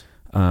 Nice.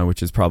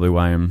 Which is probably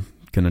why I'm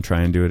gonna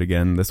try and do it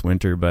again this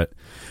winter. But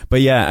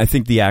yeah, I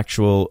think the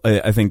actual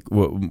I think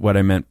what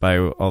I meant by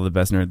all the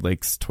Besnard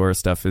Lakes tour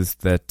stuff is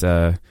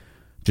that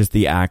just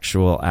the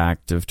actual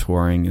act of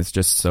touring is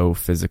just so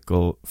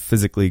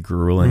physically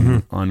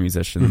grueling on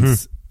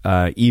musicians.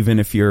 Even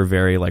if you're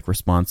very like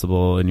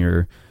responsible and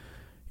you're,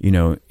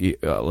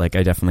 like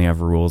I definitely have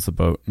rules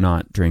about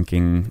not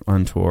drinking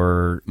on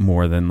tour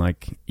more than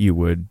like you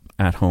would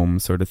at home,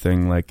 sort of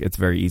thing. Like it's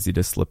very easy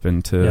to slip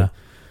into,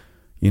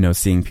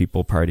 seeing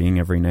people partying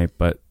every night,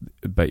 but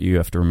you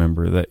have to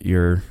remember that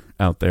you're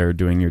out there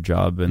doing your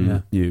job,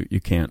 and you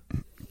can't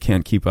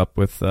keep up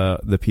with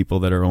the people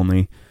that are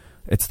only,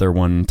 it's their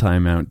one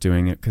time out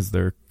doing it because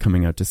they're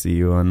coming out to see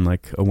you on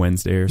like a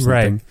Wednesday or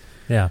something.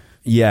 Right.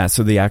 Yeah,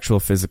 so the actual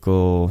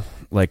physical,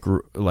 like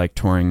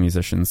touring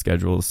musician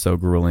schedule is so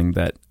grueling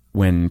that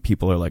when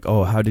people are like,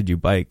 "Oh, how did you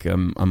bike?"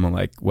 I'm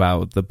like,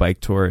 "Wow, the bike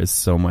tour is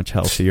so much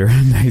healthier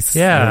and nice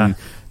than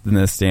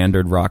the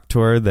standard rock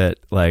tour that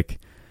like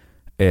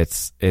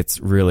it's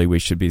really, we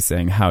should be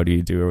saying, how do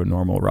you do a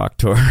normal rock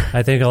tour?"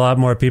 I think a lot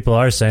more people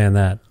are saying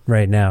that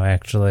right now,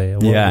 actually.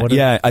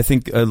 I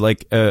think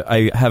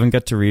I haven't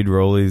got to read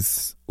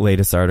Rowley's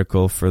latest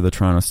article for the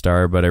Toronto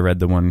Star, but I read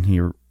the one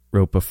he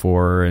wrote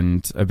before,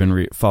 and I've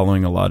been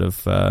following a lot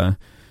of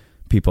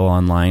people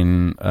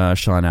online.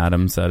 Sean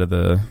Adams out of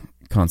the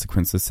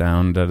Consequence of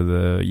Sound out of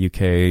the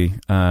UK.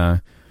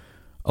 A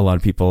lot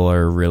of people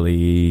are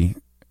really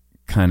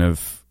kind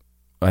of,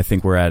 I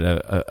think we're at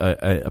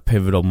a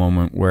pivotal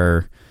moment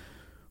where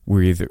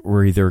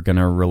we're either going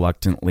to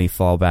reluctantly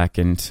fall back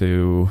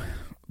into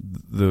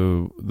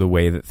the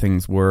way that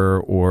things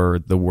were, or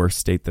the worst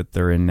state that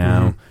they're in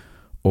now,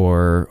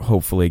 or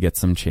hopefully get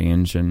some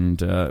change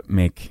and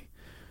make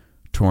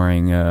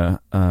touring a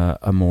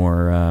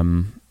more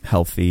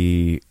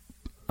healthy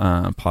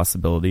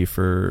possibility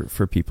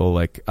for people.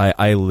 Like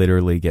I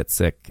literally get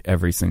sick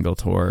every single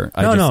tour.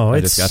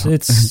 It's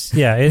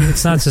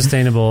not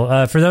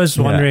sustainable. For those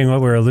wondering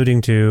what we're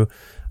alluding to,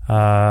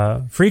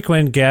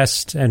 frequent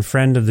guest and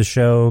friend of the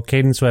show,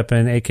 Cadence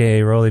Weapon,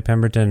 aka Rowley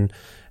Pemberton,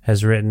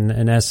 has written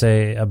an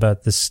essay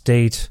about the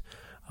state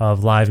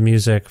of live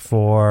music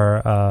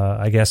for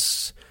I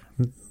guess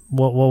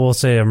what we'll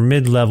say are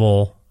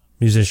mid-level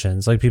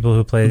musicians, like people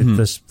who play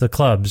the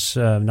clubs,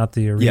 not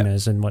the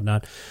arenas and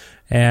whatnot.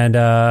 And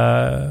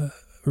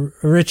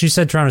Rich, you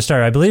said Toronto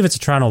Star. I believe it's a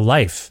Toronto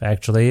Life,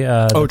 actually.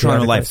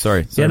 Toronto Life.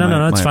 Sorry. Yeah,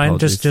 no, it's fine.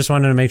 Apologies. Just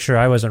wanted to make sure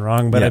I wasn't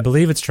wrong, but I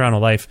believe it's Toronto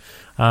Life.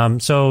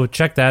 So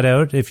check that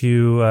out if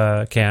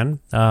you can.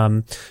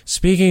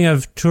 Speaking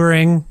of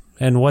touring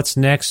and what's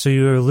next, so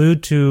you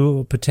allude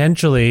to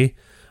potentially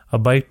a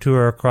bike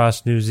tour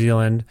across New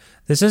Zealand.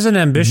 This is an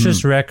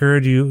ambitious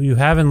record. You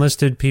have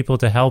enlisted people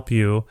to help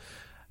you.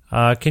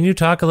 Can you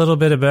talk a little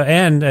bit about,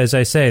 and as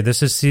I say,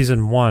 this is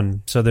season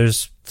 1, so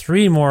there's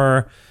 3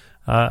 more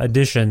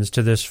additions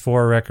to this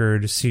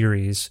 4-record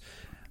series.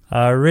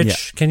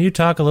 Rich, can you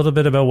talk a little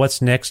bit about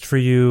what's next for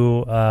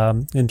you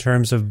in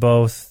terms of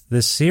both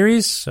this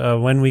series,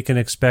 when we can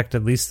expect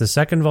at least the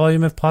 2nd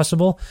volume if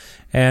possible,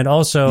 and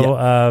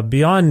also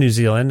beyond New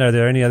Zealand? Are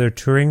there any other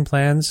touring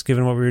plans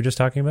given what we were just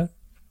talking about?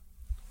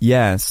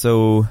 Yeah,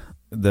 so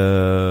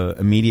the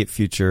immediate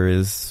future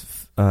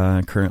is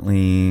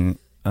currently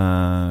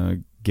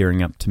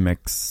gearing up to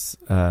mix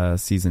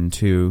season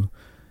 2.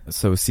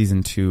 So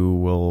season 2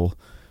 will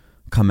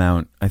come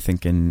out, I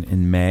think,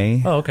 in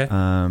May. Oh, okay.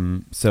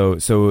 So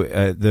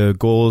the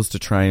goal is to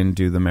try and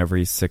do them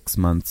every 6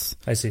 months.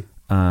 I see.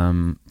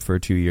 For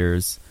 2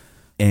 years.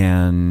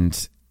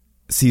 And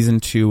season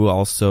 2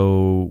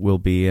 also will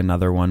be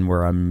another one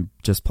where I'm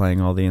just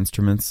playing all the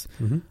instruments.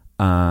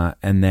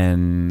 And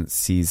then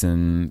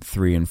season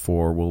 3 and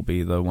 4 will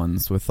be the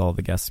ones with all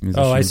the guest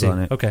musicians on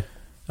it. Okay.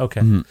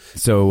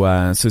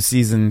 So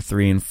season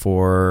 3 and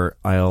 4,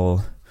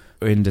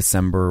 in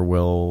December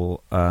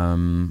we'll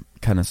kind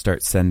of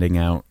start sending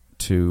out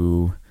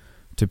to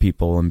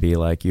people and be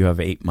like, you have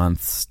 8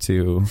 months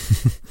to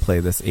play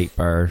this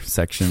 8-bar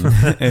section,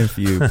 if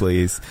you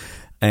please,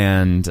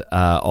 and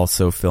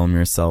also film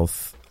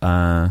yourself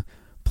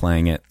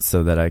playing it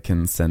so that I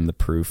can send the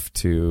proof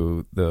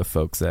to the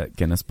folks at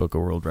Guinness Book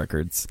of World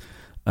Records,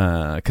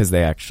 because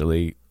they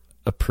actually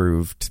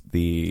approved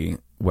the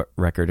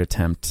record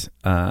attempt,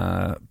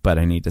 but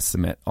I need to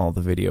submit all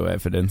the video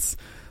evidence.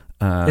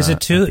 Is it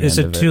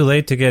too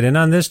late to get in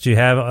on this? Do you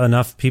have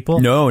enough people?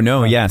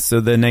 No. Yeah. So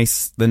the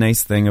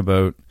nice thing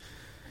about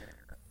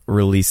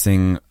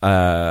releasing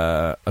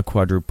a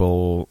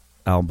quadruple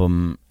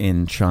album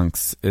in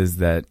chunks is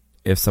that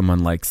if someone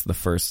likes the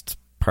first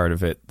part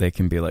of it, they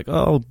can be like, "Oh,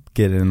 I'll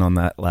get in on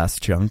that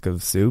last chunk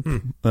of soup."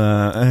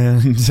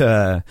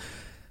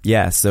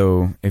 Yeah.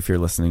 So if you're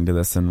listening to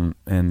this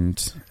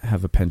and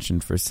have a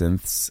penchant for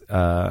synths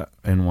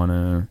and want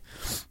to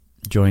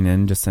join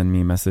in, just send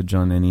me a message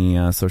on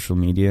any social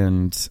media,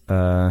 and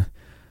I'll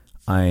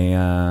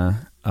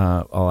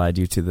add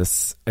you to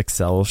this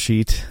Excel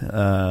sheet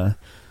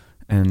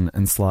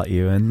and slot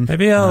you in.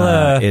 Maybe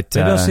I'll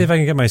see if I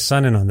can get my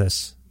son in on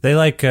this. They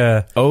like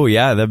oh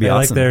yeah, that'd be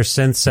awesome. Like their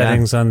synth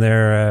settings on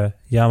their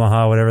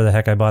Yamaha, whatever the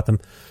heck I bought them.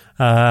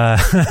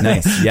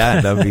 Nice.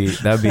 Yeah, that'd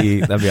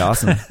be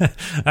awesome. All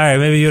right,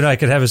 maybe you and I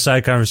could have a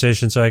side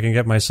conversation so I can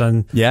get my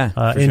son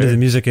into the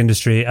music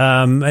industry.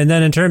 And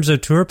then in terms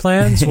of tour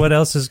plans, what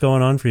else is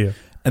going on for you?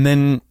 And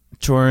then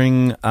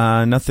touring,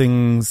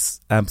 nothing's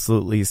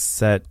absolutely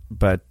set,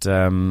 but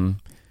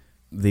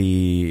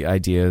the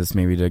idea is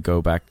maybe to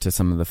go back to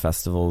some of the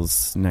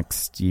festivals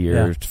next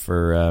year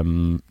for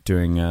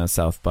doing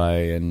South by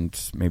and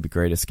maybe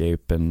Great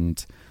Escape.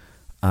 And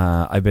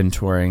I've been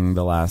touring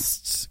the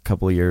last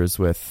couple of years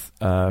with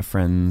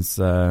friends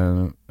in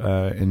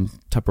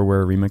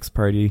Tupperware Remix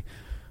Party.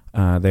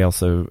 They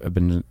also have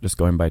been just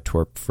going by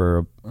Torp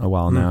for a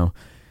while now.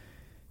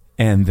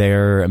 And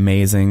they're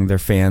amazing. Their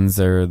fans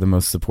are the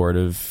most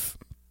supportive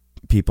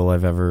people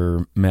I've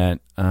ever met.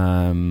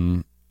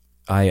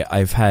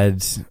 I've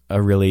had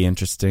a really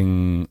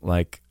interesting,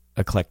 like,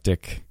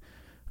 eclectic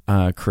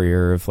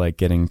career of like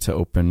getting to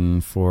open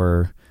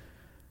for,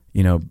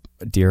 you know,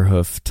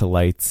 Deerhoof to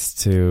Lights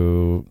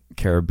to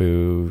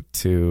Caribou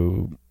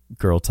to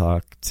Girl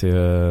Talk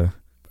to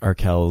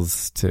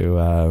Arkells to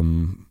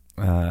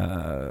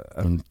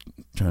I'm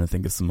trying to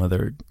think of some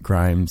other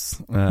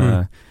Grimes.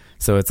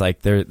 So it's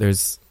like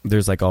there's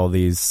like all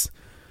these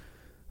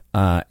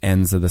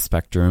ends of the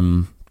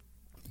spectrum,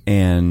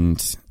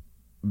 and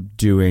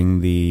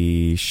doing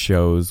the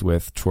shows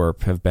with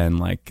Twerp have been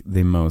like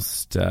the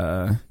most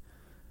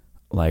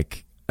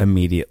like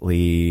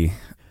immediately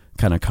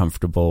kind of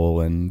comfortable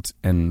and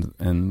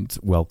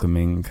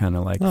welcoming kind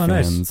of like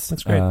fans. Nice.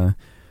 That's great.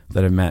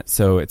 That I've met.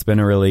 So it's been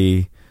a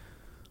really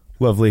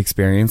lovely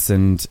experience,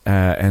 and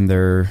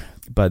they're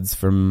buds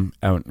from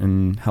out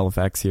in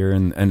Halifax here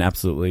and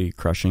absolutely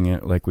crushing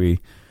it. Like we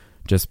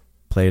just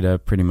played a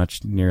pretty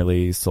much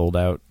nearly sold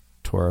out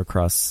tour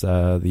across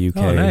the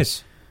UK. Oh,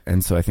 nice.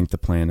 And so I think the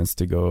plan is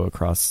to go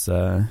across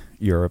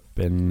Europe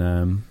in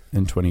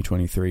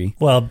 2023.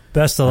 Well,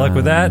 best of luck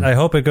with that. I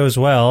hope it goes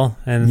well.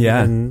 And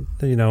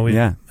you know,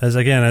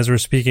 as we're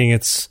speaking,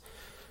 it's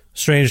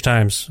strange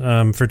times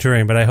for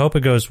touring, but I hope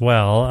it goes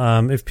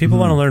well. If people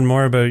want to learn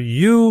more about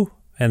you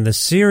and the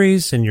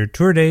series and your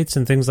tour dates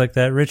and things like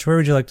that, Rich, where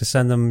would you like to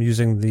send them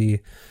using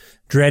the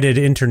dreaded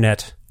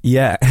internet?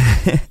 Yeah.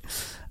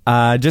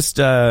 I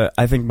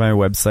think my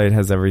website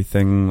has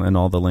everything and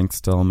all the links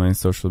to all my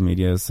social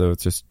media, so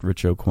it's just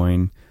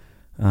richocoin.ca.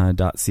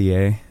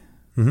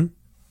 Mm-hmm.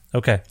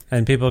 Okay,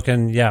 and people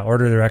can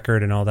order the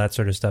record and all that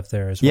sort of stuff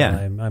there as well. Yeah.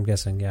 I'm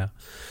guessing. Yeah.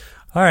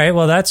 All right.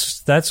 Well,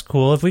 that's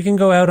cool. If we can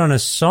go out on a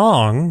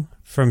song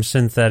from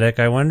Synthetic,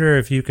 I wonder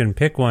if you can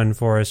pick one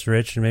for us,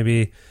 Rich, and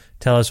maybe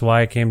tell us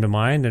why it came to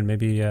mind, and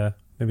maybe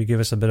give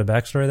us a bit of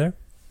backstory there.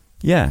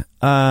 Yeah.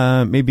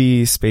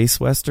 Maybe Space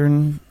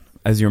Western.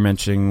 As you were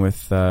mentioning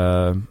with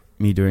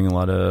me doing a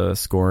lot of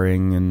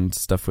scoring and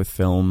stuff with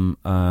film,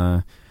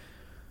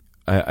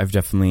 I've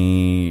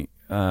definitely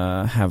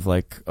have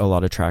like a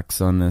lot of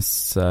tracks on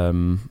this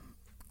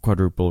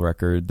quadruple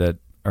record that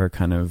are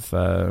kind of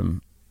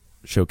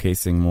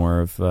showcasing more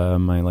of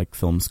my like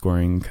film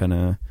scoring kind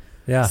of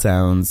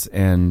sounds.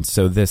 And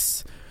so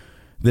this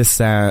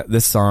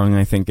song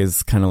I think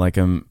is kind of like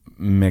a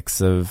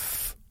mix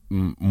of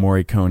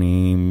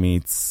Morricone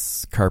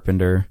meets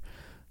Carpenter.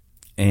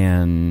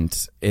 And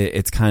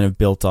it's kind of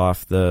built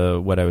off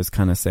what I was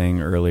kind of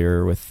saying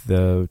earlier with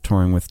the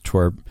touring with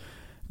Twerp,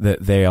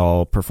 that they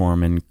all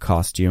perform in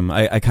costume.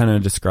 I kind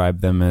of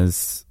describe them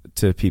as,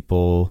 to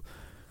people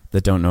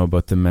that don't know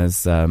about them,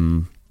 as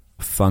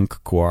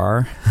funk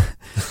guar.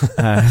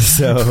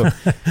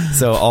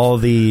 So all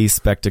the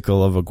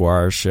spectacle of a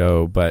guar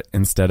show, but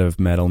instead of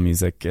metal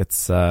music,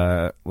 it's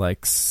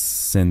like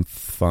synth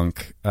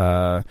funk,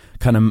 kind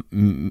of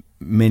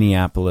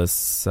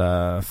Minneapolis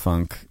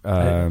funk.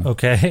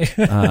 Okay.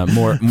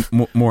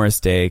 Morris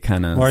Day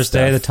kind of. Morris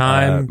Day, The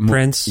Time,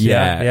 Prince.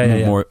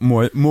 Yeah.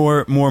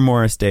 More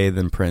Morris Day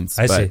than Prince.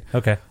 I see.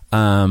 Okay.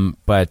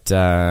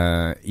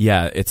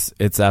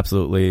 It's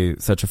absolutely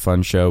such a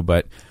fun show,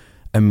 but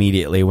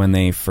immediately when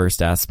they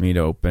first asked me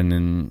to open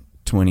in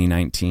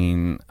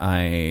 2019,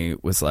 I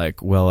was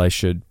like, well, I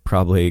should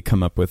probably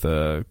come up with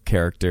a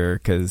character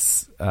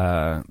because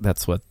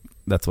that's what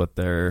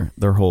their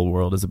whole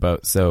world is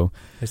about. So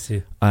I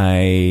see.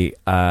 I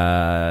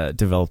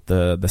developed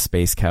the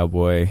Space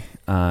Cowboy,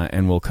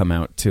 and we'll come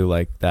out to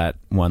like that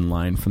one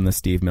line from the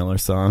Steve Miller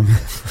song,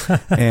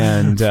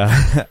 and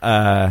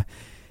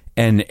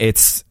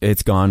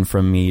it's gone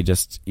from me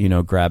just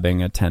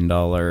grabbing a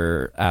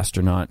 $10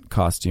 astronaut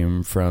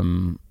costume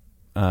from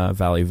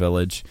Valley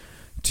Village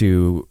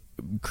to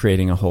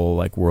creating a whole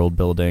like world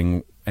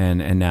building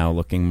and now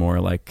looking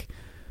more like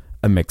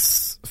a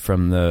mix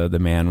from the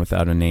Man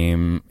Without a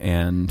Name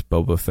and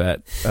Boba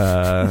Fett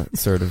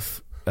sort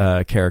of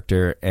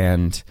character.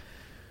 And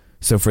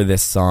so for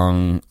this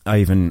song,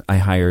 I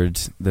hired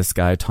this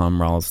guy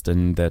Tom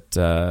Ralston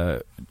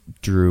that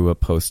drew a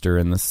poster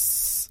in the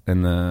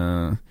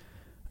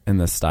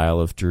style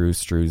of Drew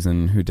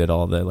Struzan, who did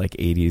all the like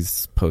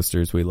 80s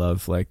posters we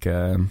love, like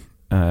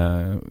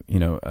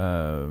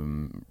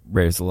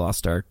Raiders of the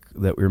Lost Ark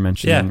that we were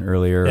mentioning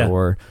earlier,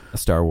 or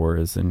Star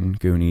Wars and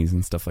Goonies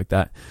and stuff like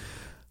that.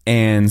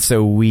 And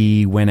so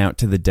we went out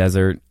to the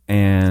desert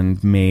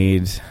and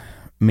made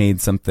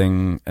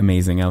something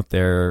amazing out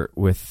there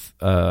with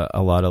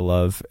a lot of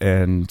love,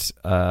 and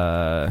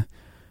so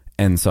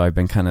I've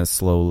been kind of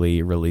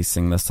slowly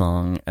releasing the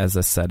song as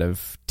a set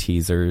of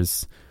teaser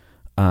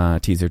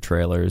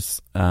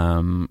trailers,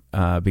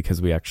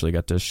 because we actually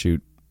got to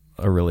shoot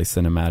a really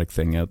cinematic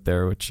thing out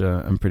there, which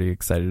I'm pretty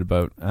excited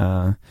about.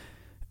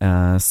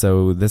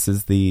 So this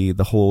is the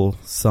whole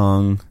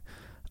song,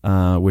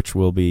 which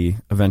will be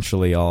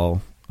eventually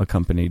all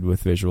accompanied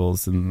with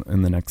visuals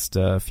in the next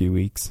few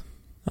weeks.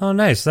 Oh,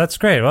 nice. That's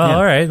great. Well,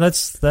 all right.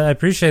 I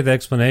appreciate the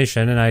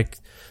explanation, and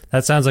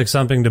that sounds like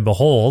something to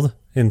behold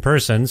in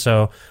person.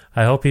 So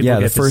I hope people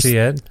get to see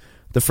it.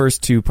 The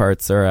first 2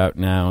 parts are out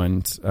now,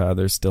 and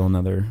there's still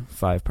another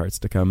 5 parts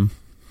to come.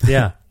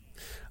 Yeah.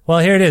 Well,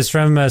 here it is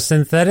from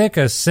Synthetic,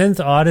 a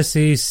Synth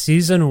Odyssey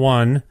Season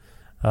 1.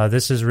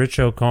 This is Rich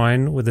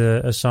Aucoin with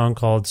a song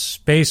called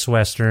Space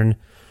Western.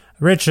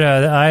 Rich,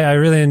 I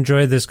really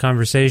enjoyed this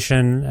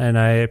conversation, and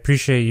I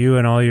appreciate you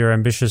and all your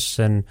ambitious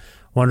and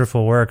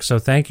wonderful work. So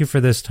thank you for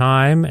this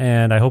time,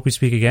 and I hope we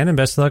speak again, and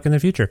best of luck in the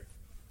future.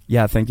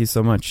 Yeah, thank you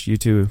so much. You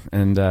too,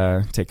 and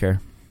take care.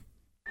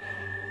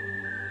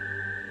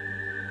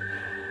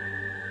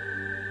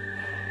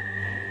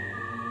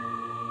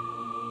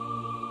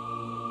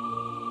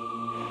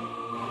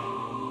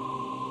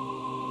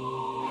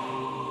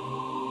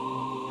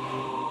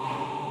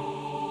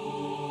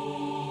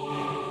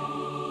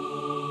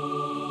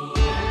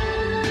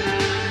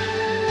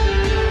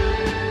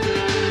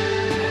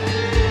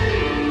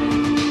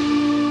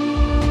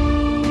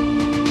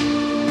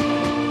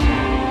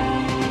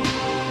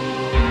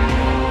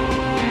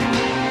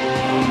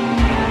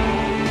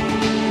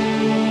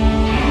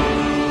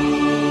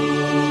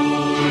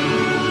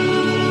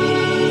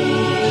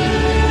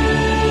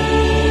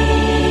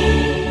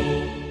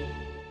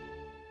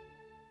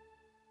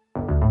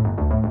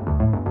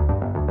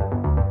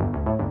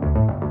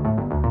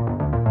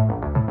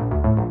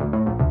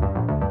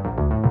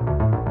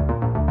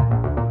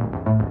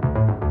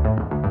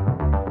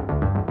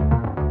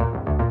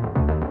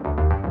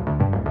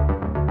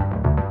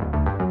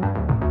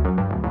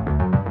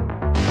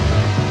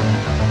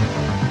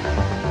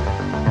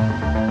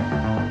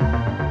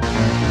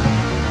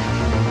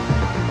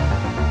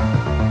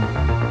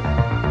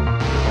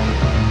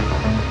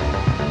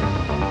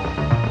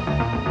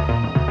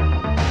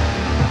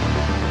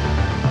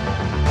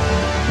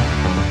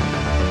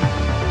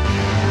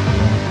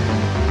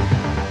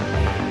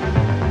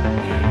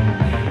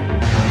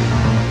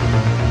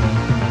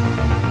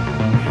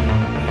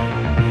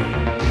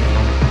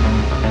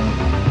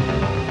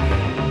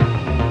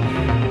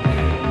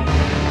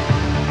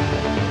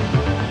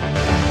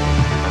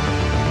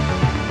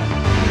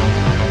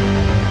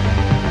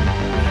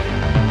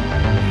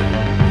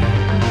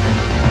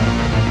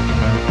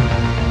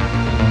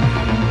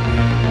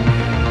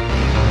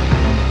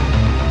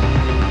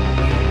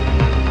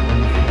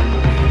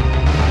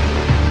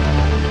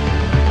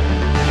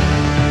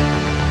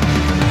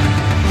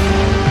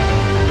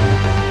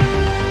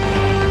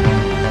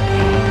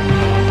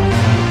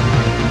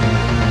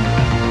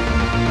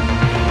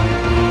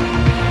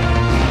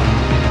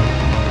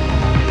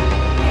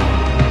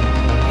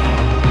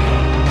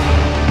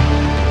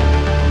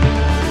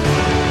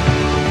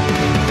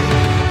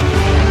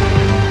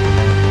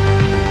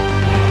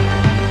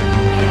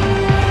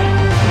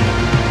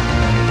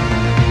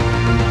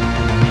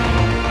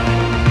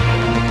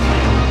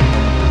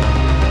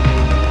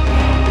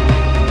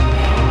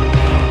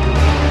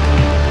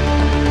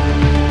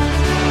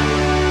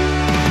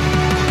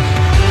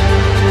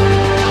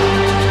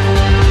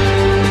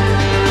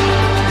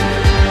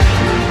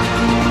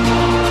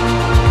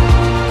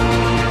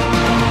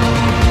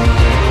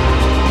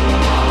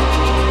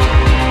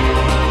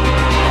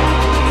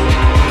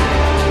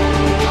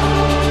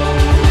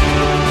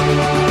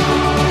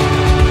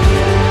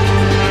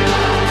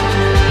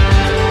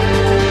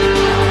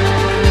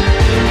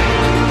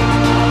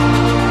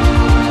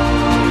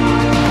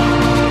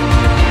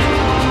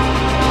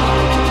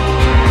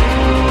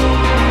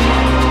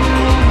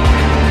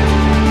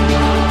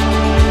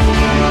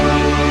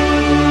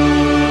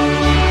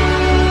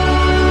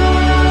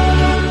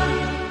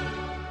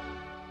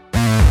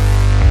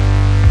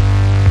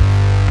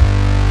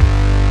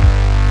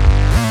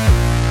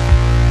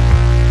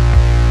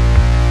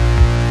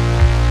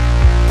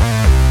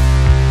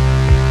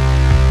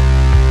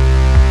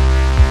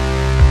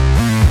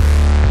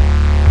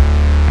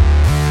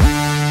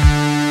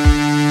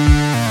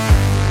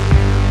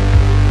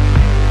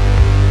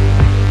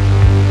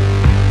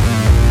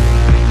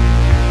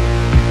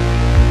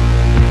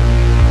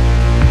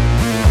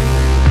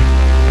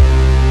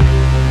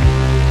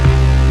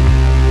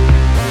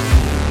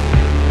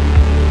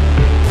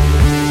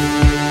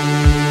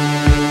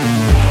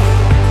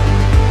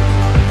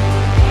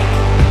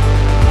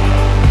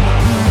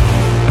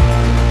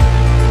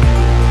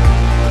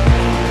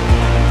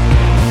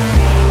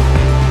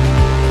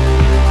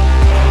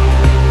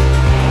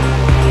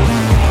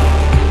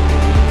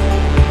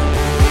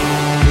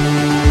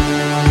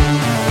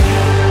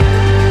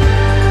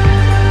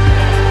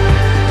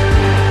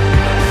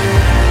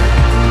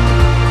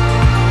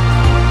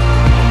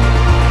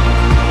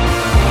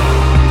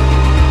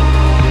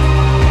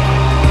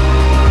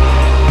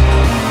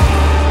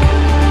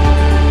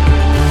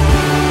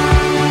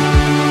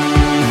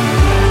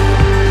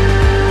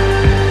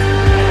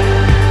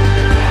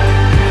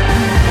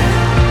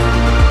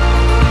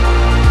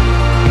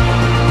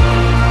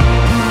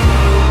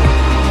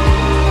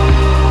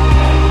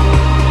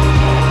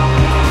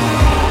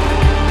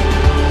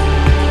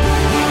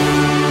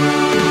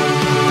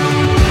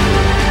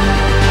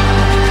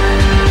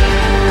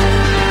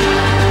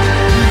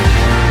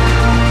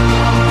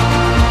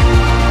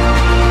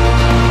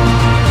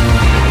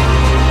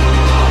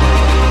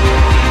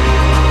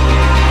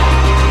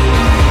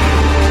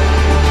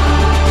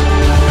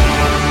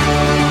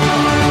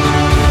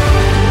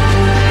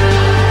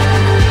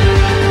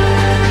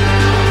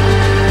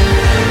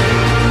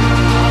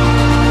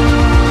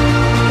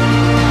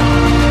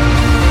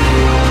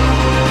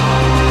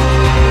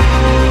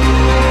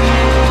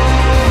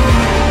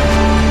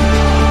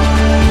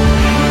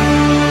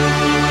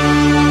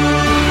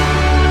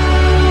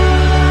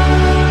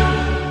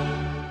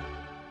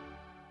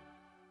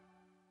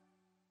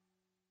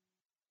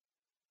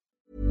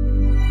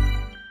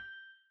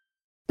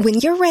 When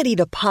you're ready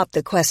to pop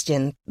the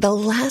question, the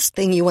last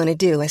thing you want to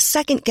do is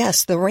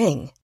second-guess the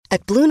ring.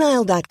 At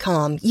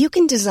BlueNile.com, you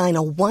can design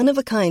a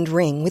one-of-a-kind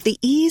ring with the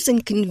ease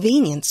and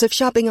convenience of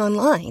shopping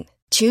online.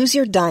 Choose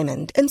your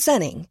diamond and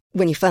setting.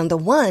 When you find the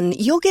one,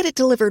 you'll get it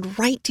delivered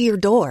right to your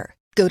door.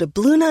 Go to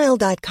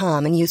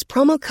BlueNile.com and use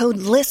promo code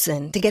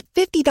LISTEN to get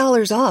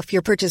 $50 off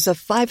your purchase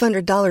of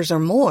 $500 or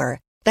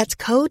more. That's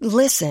code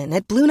LISTEN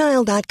at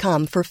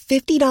BlueNile.com for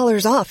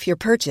 $50 off your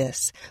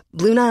purchase.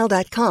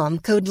 BlueNile.com,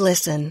 code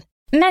LISTEN.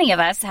 Many of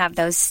us have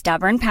those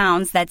stubborn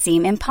pounds that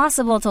seem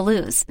impossible to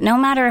lose, no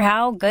matter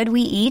how good we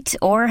eat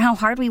or how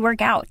hard we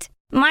work out.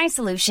 My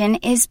solution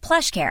is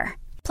PlushCare.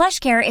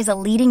 PlushCare is a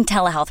leading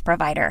telehealth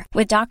provider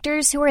with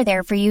doctors who are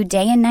there for you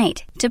day and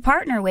night to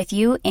partner with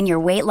you in your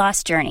weight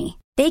loss journey.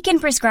 They can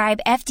prescribe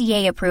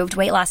FDA-approved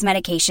weight loss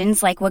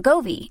medications like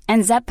Wegovy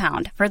and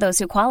Zepbound for those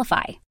who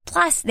qualify.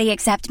 Plus, they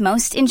accept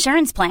most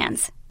insurance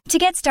plans. To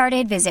get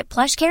started, visit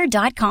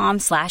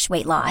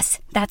plushcare.com/weightloss.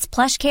 That's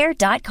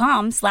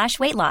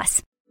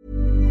plushcare.com/weightloss.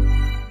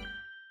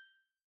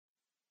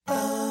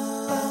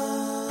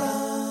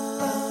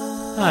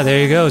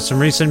 There you go. Some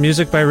recent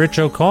music by Rich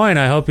Aucoin.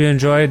 I hope you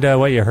enjoyed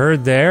what you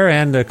heard there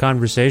and the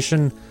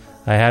conversation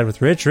I had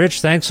with Rich.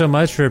 Rich, thanks so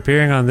much for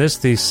appearing on this,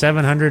 the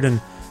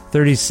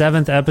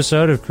 737th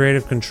episode of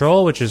Creative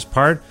Control, which is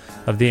part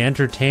of the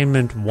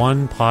Entertainment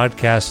One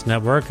podcast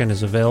network and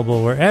is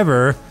available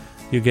wherever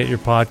you get your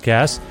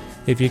podcasts.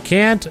 If you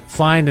can't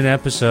find an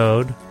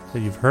episode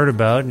that you've heard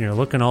about and you're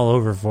looking all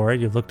over for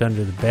it, you've looked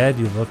under the bed,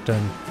 you've looked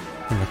in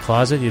the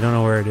closet, you don't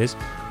know where it is,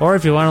 or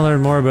if you want to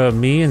learn more about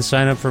me and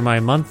sign up for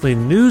my monthly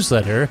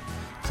newsletter,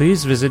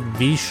 please visit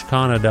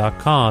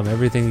vishkhanna.com.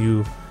 Everything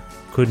you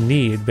could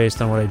need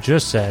based on what I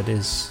just said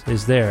is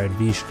there at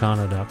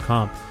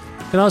vishkhanna.com.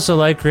 You can also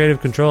like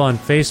Creative Control on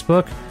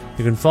Facebook.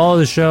 You can follow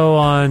the show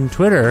on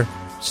Twitter,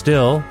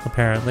 still,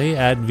 apparently,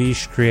 at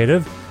Vish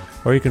Creative,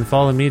 or you can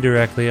follow me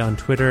directly on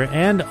Twitter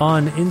and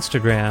on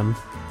Instagram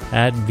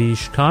at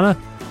Vishkhanna.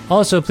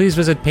 Also, please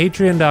visit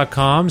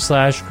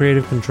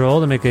patreon.com/Creative Control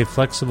to make a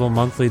flexible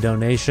monthly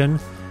donation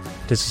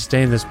to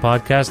sustain this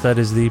podcast. That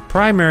is the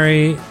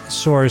primary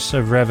source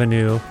of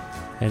revenue,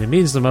 and it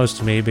means the most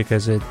to me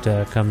because it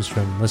comes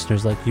from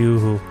listeners like you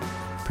who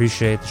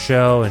appreciate the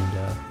show and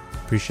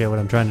appreciate what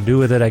I'm trying to do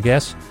with it, I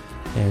guess.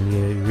 And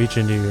you reach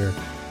into your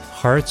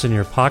hearts and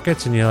your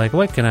pockets and you're like,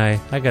 what can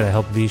I gotta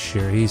help Vish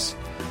here.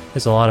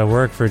 It's a lot of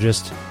work for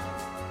just,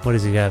 what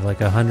does he have, like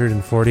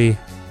 140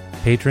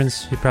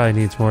 patrons? He probably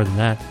needs more than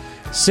that.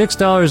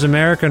 $6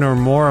 American or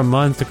more a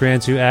month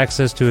grants you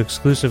access to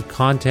exclusive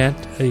content.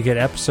 You get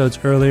episodes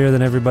earlier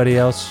than everybody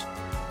else,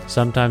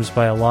 sometimes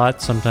by a lot,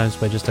 sometimes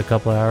by just a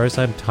couple of hours.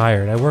 I'm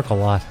tired. I work a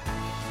lot.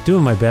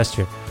 Doing my best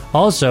here.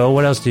 Also,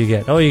 what else do you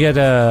get? Oh, you get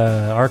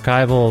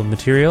archival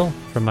material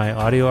from my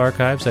audio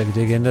archives. I can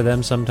dig into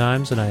them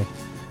sometimes, and I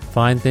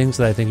find things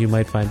that I think you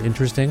might find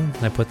interesting,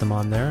 and I put them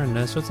on there.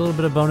 And so it's a little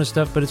bit of bonus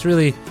stuff, but it's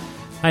really...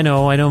 I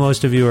know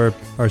most of you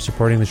are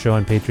supporting the show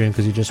on Patreon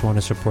because you just want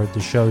to support the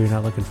show. You're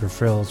not looking for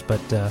frills, but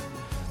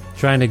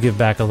trying to give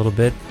back a little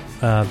bit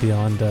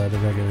beyond the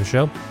regular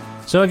show.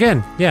 So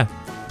again, yeah,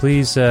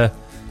 please... there's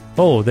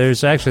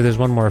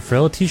one more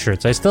frill.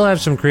 T-shirts. I still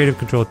have some Creative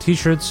Control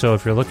T-shirts, so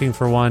if you're looking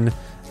for one,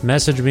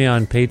 message me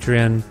on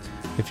Patreon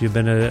if you've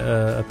been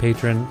a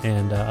patron,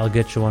 and I'll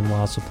get you one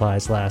while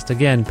supplies last.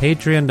 Again,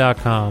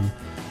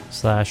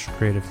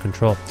 patreon.com/Creative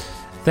Control.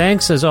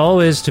 Thanks, as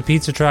always, to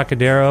Pizza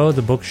Trocadero,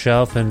 The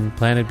Bookshelf, and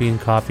Planet Bean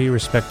Coffee,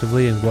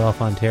 respectively, in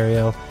Guelph,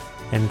 Ontario,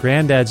 and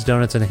Grandad's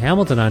Donuts in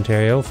Hamilton,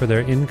 Ontario, for their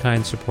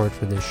in-kind support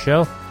for this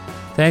show.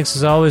 Thanks,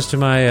 as always, to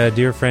my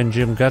dear friend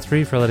Jim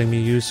Guthrie for letting me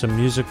use some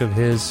music of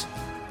his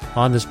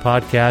on this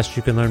podcast.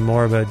 You can learn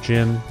more about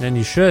Jim, and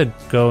you should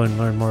go and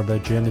learn more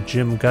about Jim at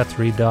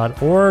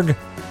jimguthrie.org.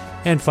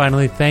 And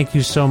finally, thank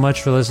you so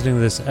much for listening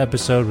to this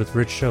episode with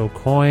Rich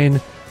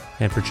Aucoin,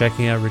 and for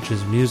checking out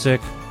Rich's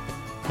music,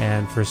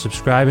 and for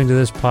subscribing to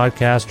this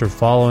podcast or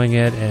following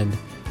it and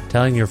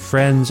telling your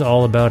friends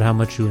all about how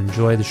much you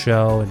enjoy the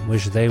show and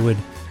wish they would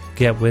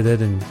get with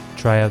it and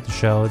try out the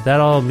show. That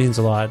all means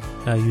a lot,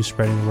 you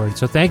spreading the word.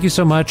 So thank you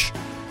so much.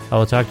 I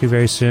will talk to you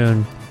very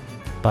soon.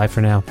 Bye for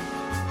now.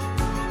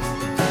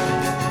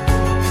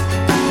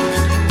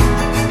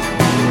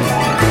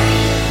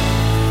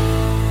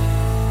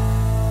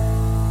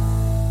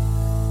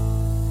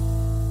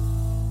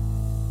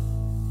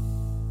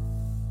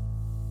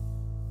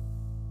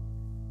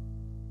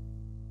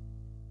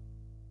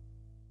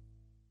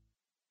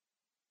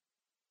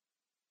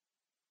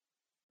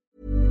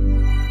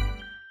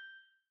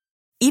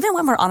 Even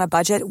when we're on a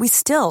budget, we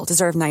still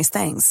deserve nice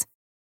things.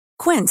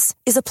 Quince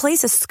is a place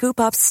to scoop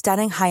up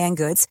stunning high-end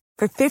goods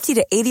for 50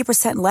 to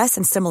 80% less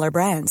than similar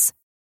brands.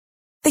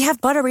 They have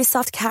buttery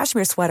soft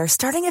cashmere sweaters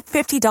starting at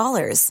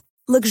 $50,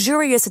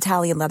 luxurious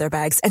Italian leather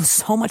bags, and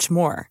so much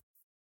more.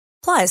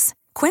 Plus,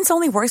 Quince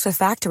only works with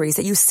factories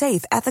that use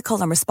safe,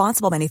 ethical, and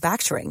responsible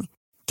manufacturing.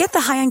 Get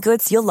the high-end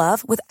goods you'll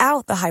love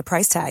without the high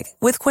price tag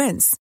with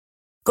Quince.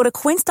 Go to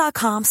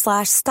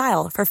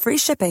quince.com/style for free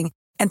shipping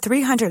and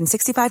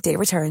 365-day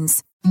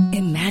returns.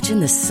 Imagine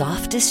the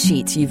softest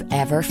sheets you've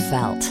ever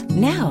felt.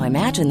 Now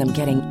imagine them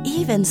getting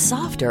even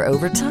softer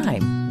over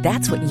time.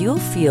 That's what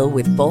you'll feel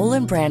with Boll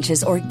 &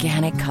 Branch's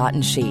organic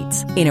cotton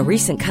sheets. In a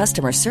recent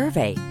customer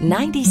survey,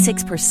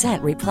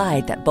 96%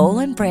 replied that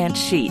Boll & Branch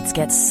sheets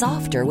get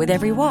softer with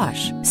every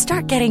wash.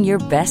 Start getting your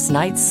best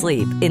night's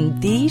sleep in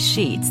these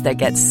sheets that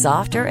get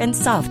softer and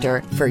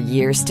softer for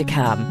years to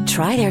come.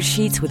 Try their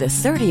sheets with a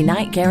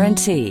 30-night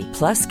guarantee.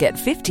 Plus, get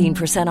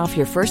 15% off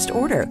your first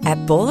order at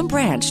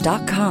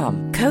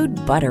bollandbranch.com. Code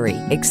BUTTERY.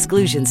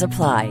 Exclusions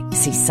apply.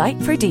 See site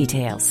for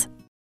details.